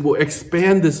writings will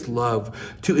expand this love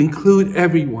to include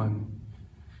everyone,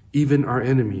 even our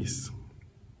enemies.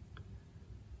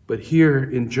 But here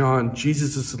in John,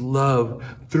 Jesus' love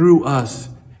through us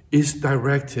is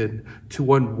directed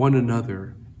toward one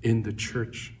another in the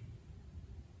church.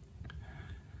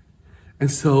 And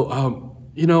so,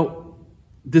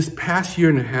 this past year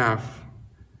and a half,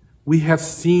 we have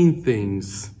seen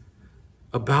things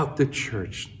about the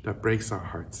church that breaks our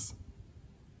hearts.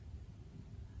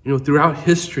 Throughout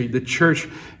history, the church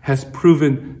has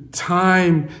proven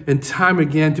time and time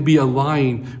again to be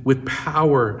aligned with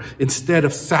power instead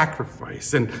of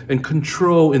sacrifice, and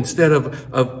control instead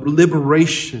of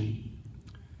liberation,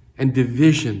 and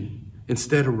division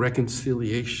instead of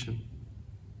reconciliation.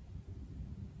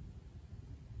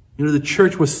 The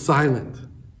church was silent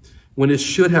when it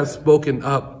should have spoken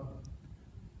up.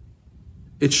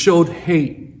 It showed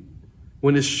hate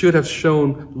when it should have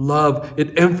shown love.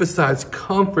 It emphasized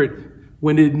comfort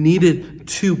when it needed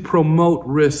to promote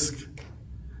risk.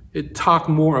 It talked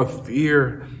more of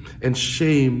fear and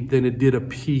shame than it did of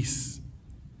peace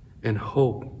and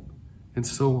hope, and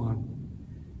so on.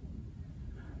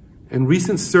 And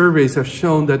recent surveys have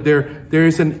shown that there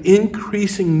is an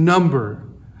increasing number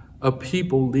of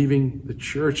people leaving the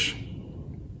church.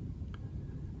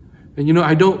 And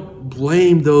I don't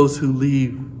blame those who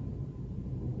leave.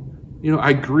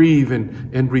 I grieve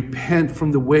and repent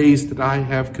from the ways that I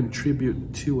have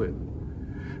contributed to it.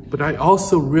 But I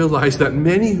also realize that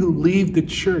many who leave the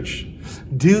church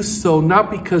do so not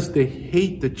because they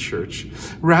hate the church.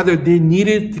 Rather, they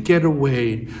needed to get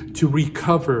away to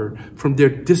recover from their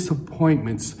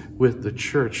disappointments with the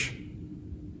church.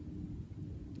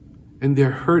 And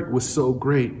their hurt was so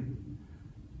great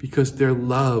because their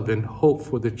love and hope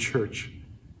for the church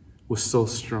was so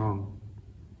strong.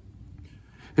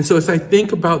 And so as I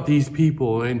think about these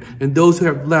people and those who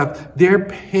have left, their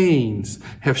pains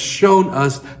have shown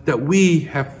us that we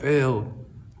have failed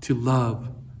to love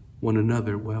one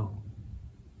another well.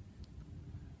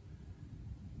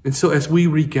 And so as we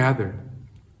regather,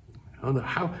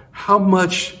 how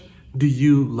much do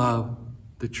you love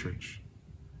the church?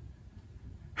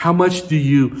 How much do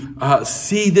you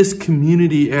see this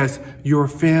community as your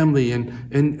family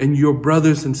and your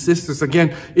brothers and sisters?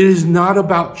 Again, it is not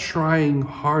about trying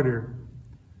harder.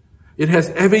 It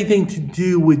has everything to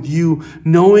do with you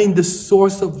knowing the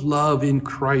source of love in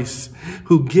Christ,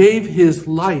 who gave his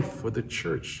life for the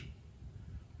church.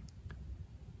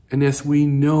 And as we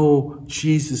know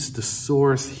Jesus, the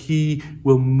source, he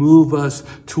will move us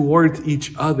towards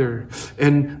each other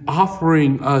and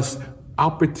offering us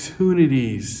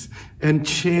opportunities and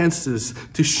chances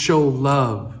to show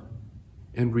love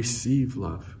and receive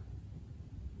love.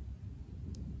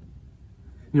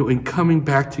 In coming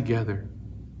back together,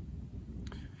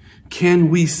 can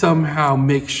we somehow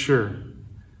make sure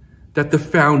that the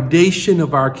foundation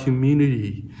of our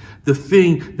community, the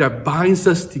thing that binds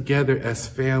us together as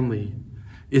family,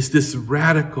 is this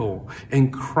radical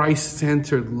and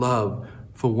Christ-centered love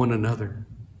for one another?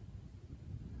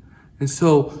 And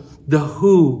so the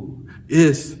who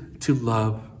is to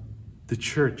love the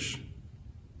church.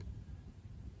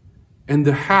 And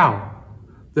the how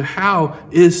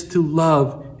is to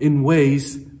love in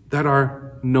ways that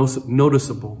are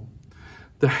noticeable.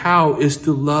 The how is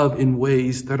to love in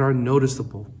ways that are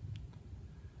noticeable.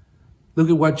 Look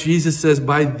at what Jesus says.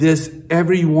 By this,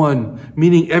 everyone,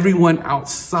 meaning everyone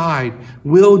outside,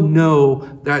 will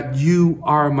know that you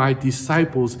are my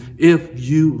disciples if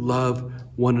you love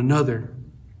one another.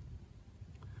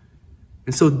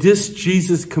 And so this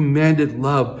Jesus commanded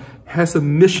love has a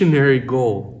missionary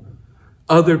goal.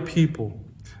 Other people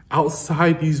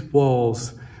outside these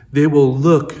walls, they will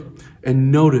look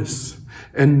and notice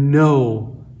and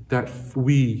know that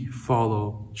we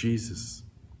follow Jesus.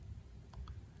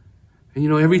 And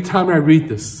every time I read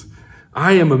this,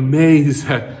 I am amazed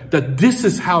that this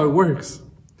is how it works.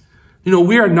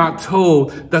 We are not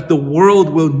told that the world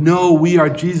will know we are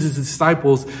Jesus'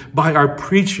 disciples by our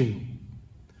preaching,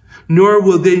 nor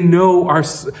will they know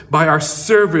by our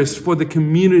service for the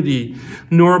community,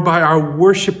 nor by our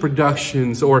worship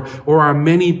productions or our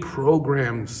many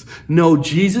programs. No,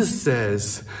 Jesus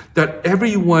says that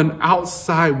everyone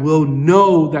outside will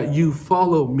know that you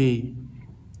follow me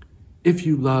if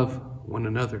you love one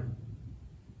another.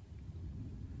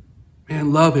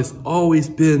 Man, love has always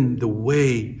been the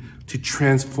way to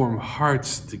transform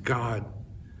hearts to God.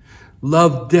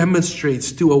 Love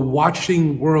demonstrates to a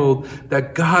watching world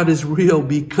that God is real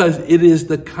because it is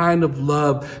the kind of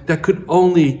love that could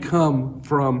only come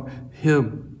from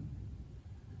Him.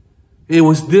 It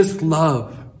was this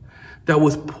love that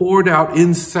was poured out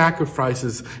in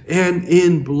sacrifices and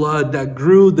in blood that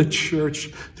grew the church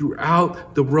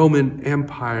throughout the Roman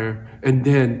Empire and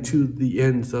then to the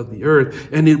ends of the earth.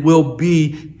 And it will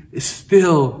be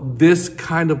still this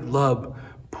kind of love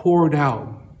poured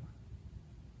out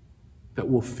that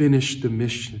will finish the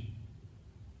mission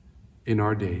in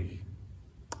our day,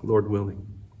 Lord willing.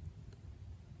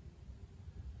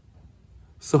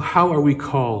 So how are we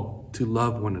called to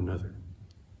love one another?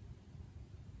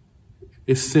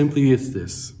 It simply is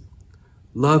this: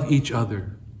 love each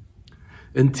other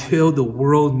until the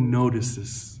world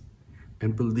notices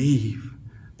and believe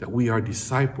that we are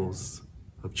disciples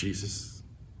of Jesus.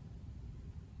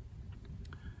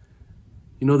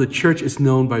 The church is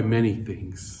known by many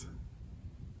things,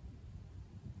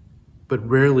 but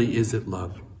rarely is it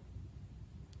love.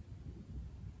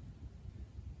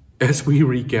 As we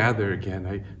regather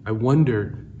again, I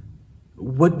wonder,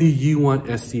 what do you want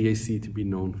SCAC to be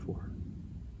known for?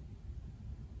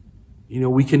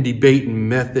 We can debate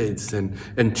methods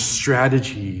and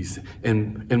strategies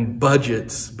and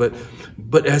budgets,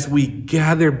 but as we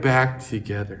gather back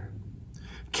together,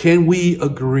 can we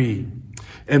agree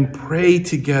and pray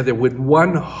together with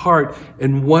one heart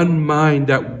and one mind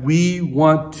that we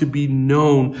want to be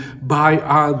known by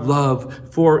our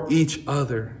love for each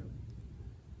other,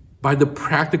 by the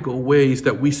practical ways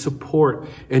that we support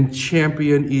and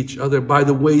champion each other, by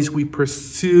the ways we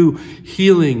pursue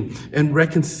healing and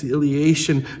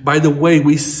reconciliation, by the way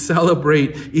we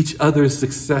celebrate each other's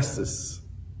successes?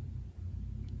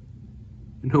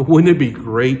 Wouldn't it be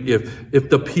great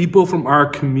if the people from our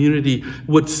community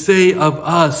would say of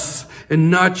us,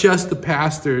 and not just the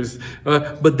pastors,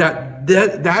 but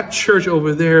that church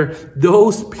over there,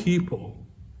 those people,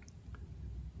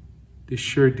 they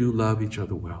sure do love each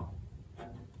other well.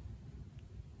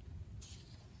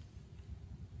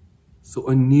 So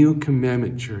a new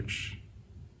commandment, church.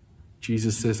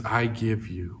 Jesus says, I give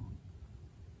you.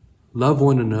 Love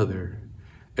one another.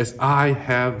 As I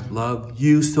have loved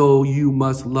you, so you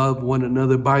must love one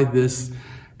another. By this,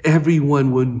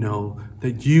 everyone will know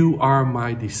that you are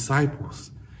my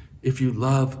disciples if you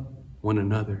love one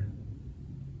another.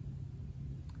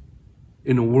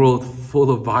 In a world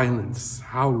full of violence,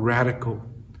 how radical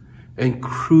and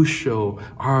crucial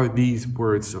are these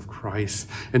words of Christ,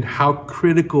 and how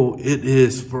critical it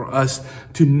is for us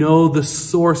to know the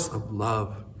source of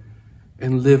love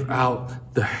and live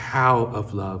out the how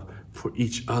of love for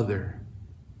each other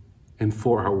and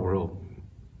for our world.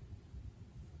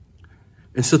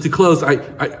 And so to close,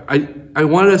 I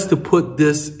want us to put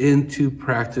this into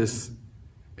practice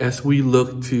as we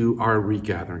look to our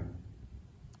regathering.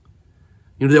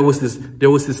 There was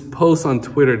this post on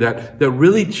Twitter that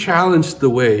really challenged the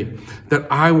way that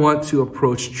I want to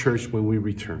approach church when we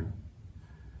return.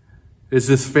 It's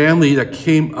this family that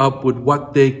came up with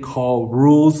what they call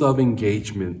rules of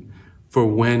engagement for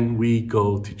when we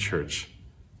go to church.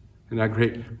 Isn't that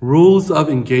great? Rules of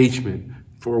engagement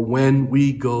for when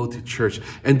we go to church.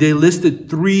 And they listed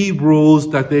 3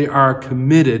 rules that they are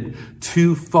committed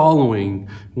to following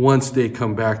once they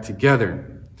come back together.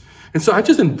 And so I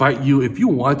just invite you, if you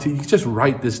want to, you can just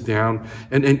write this down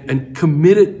and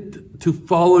commit it to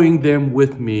following them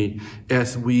with me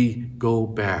as we go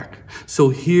back. So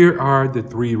here are the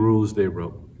 3 rules they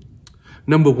wrote.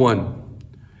 Number 1,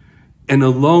 an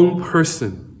alone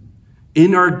person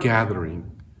in our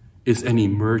gathering is an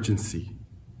emergency.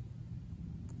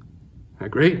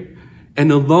 Great?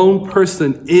 An alone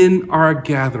person in our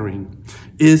gathering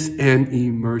is an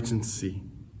emergency.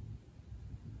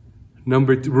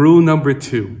 Rule number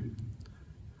 2,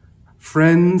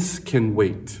 friends can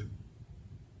wait.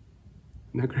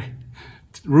 Isn't that great?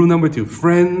 Rule number 2,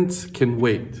 friends can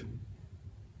wait.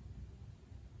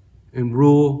 And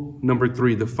rule number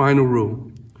 3, the final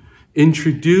rule,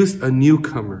 introduce a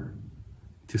newcomer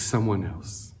to someone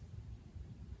else.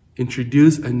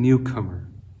 Introduce a newcomer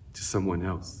to someone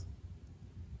else.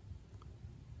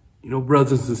 You know,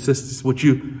 brothers and sisters, would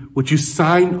you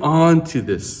sign on to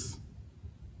this?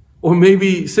 Or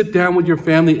maybe sit down with your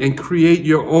family and create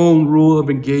your own rule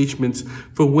of engagements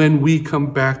for when we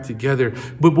come back together.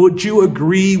 But would you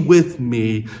agree with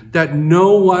me that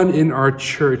no one in our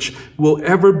church will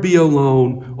ever be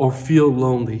alone or feel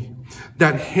lonely?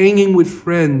 That hanging with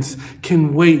friends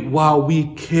can wait while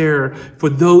we care for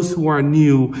those who are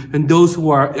new and those who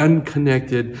are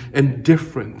unconnected and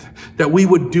different. That we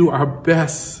would do our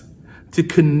best to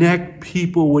connect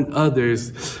people with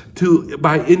others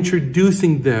by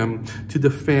introducing them to the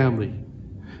family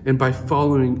and by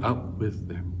following up with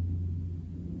them.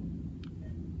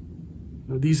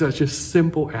 Now, these are just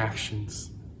simple actions.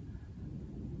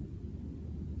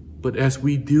 But as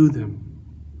we do them,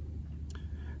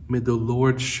 may the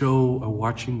Lord show a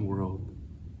watching world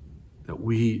that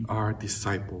we are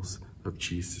disciples of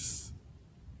Jesus.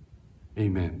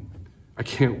 Amen. I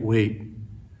can't wait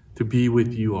to be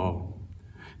with you all.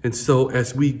 And so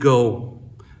as we go,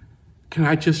 can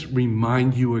I just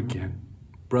remind you again,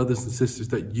 brothers and sisters,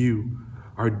 that you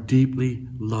are deeply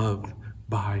loved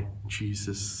by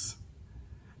Jesus.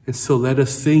 And so let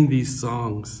us sing these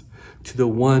songs to the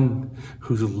one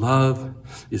whose love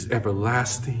is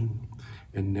everlasting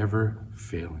and never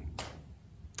failing.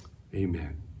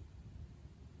 Amen.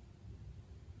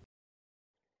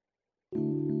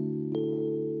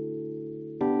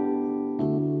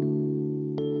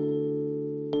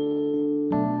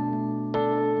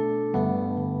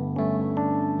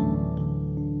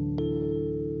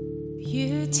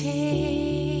 You take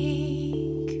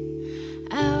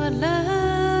our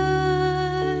lives,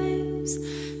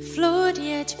 flawed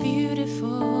yet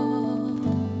beautiful,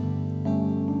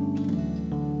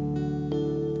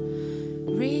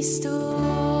 restore,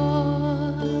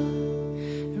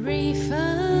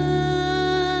 refine,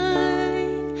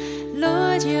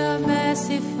 Lord, you're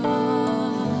merciful.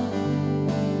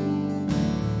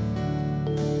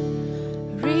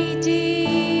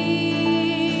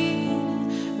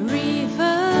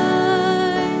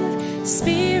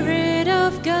 Spirit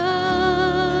of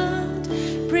God,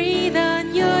 breathe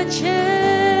on your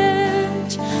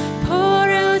church, pour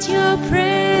out your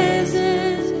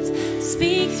presence,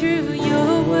 speak through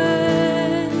your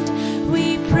word.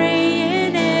 We pray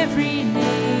in every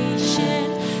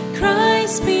nation,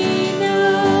 Christ be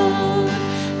known,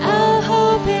 our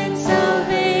hope and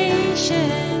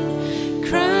salvation,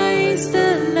 Christ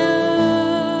alone.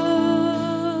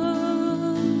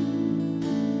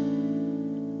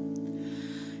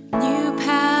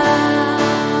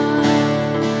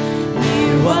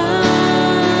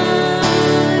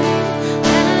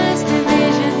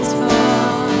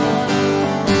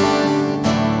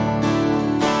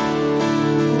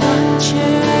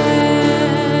 Church,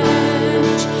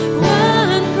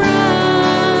 one bride.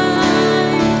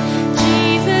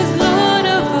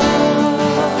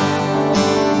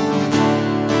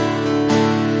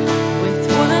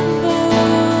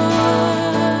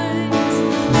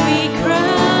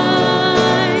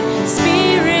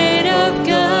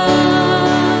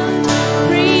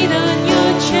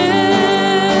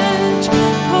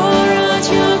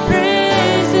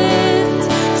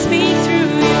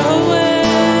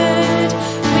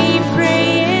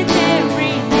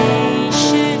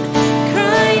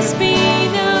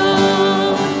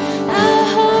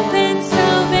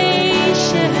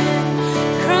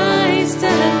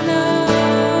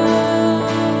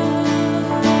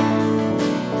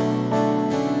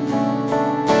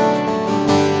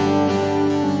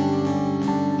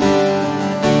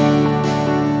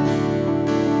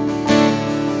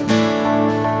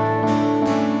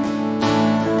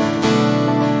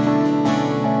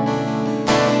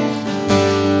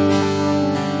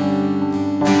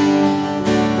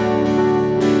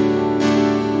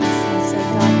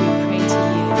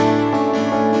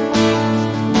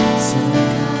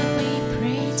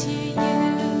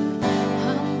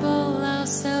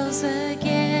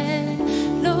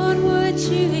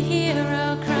 you hear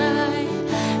our cry?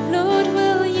 Lord,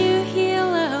 will you heal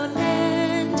our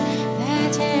land?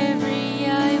 That every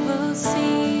eye will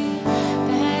see,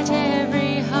 that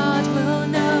every heart will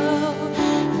know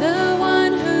the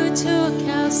one who took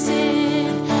our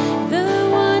sin, the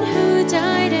one who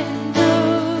died and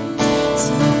rose.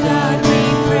 So God, we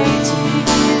pray to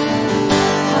you,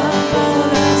 humble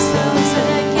ourselves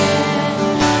again.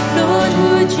 Lord,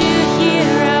 would you hear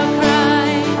our cry?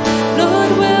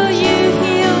 Lord, will you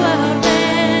heal our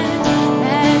land?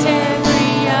 That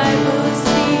every eye will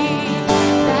see,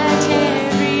 that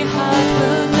every heart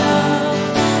will know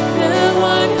the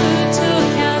one who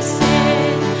took our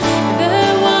sin, the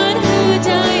one who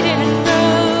died and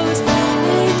rose.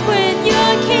 And when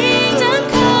your kingdom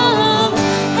comes,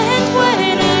 and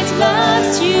when at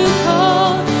last you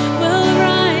call, we'll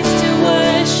rise to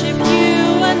worship you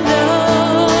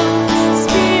alone.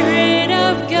 Spirit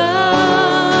of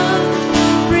God,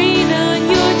 breathe on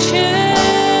your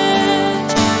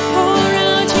church, pour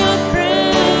out your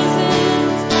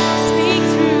presence, speak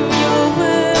through your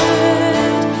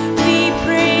word. We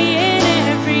pray in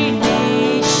every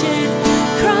nation,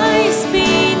 Christ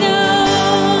be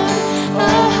known,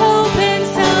 our hope and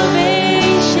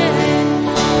salvation,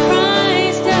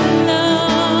 Christ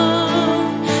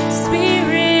alone.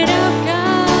 Spirit of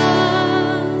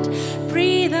God,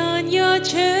 breathe on your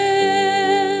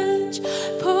church,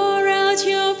 pour out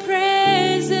your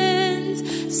presence,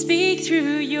 speak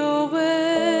through your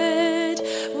word.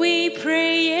 We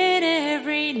pray in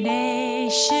every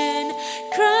nation,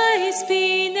 Christ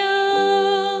be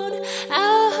known,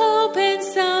 our hope and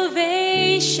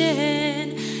salvation,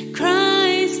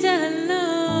 Christ alone.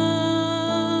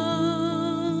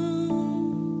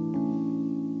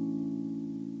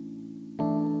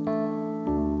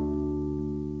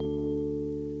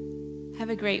 Have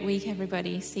a great week,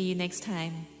 everybody. See you next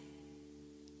time.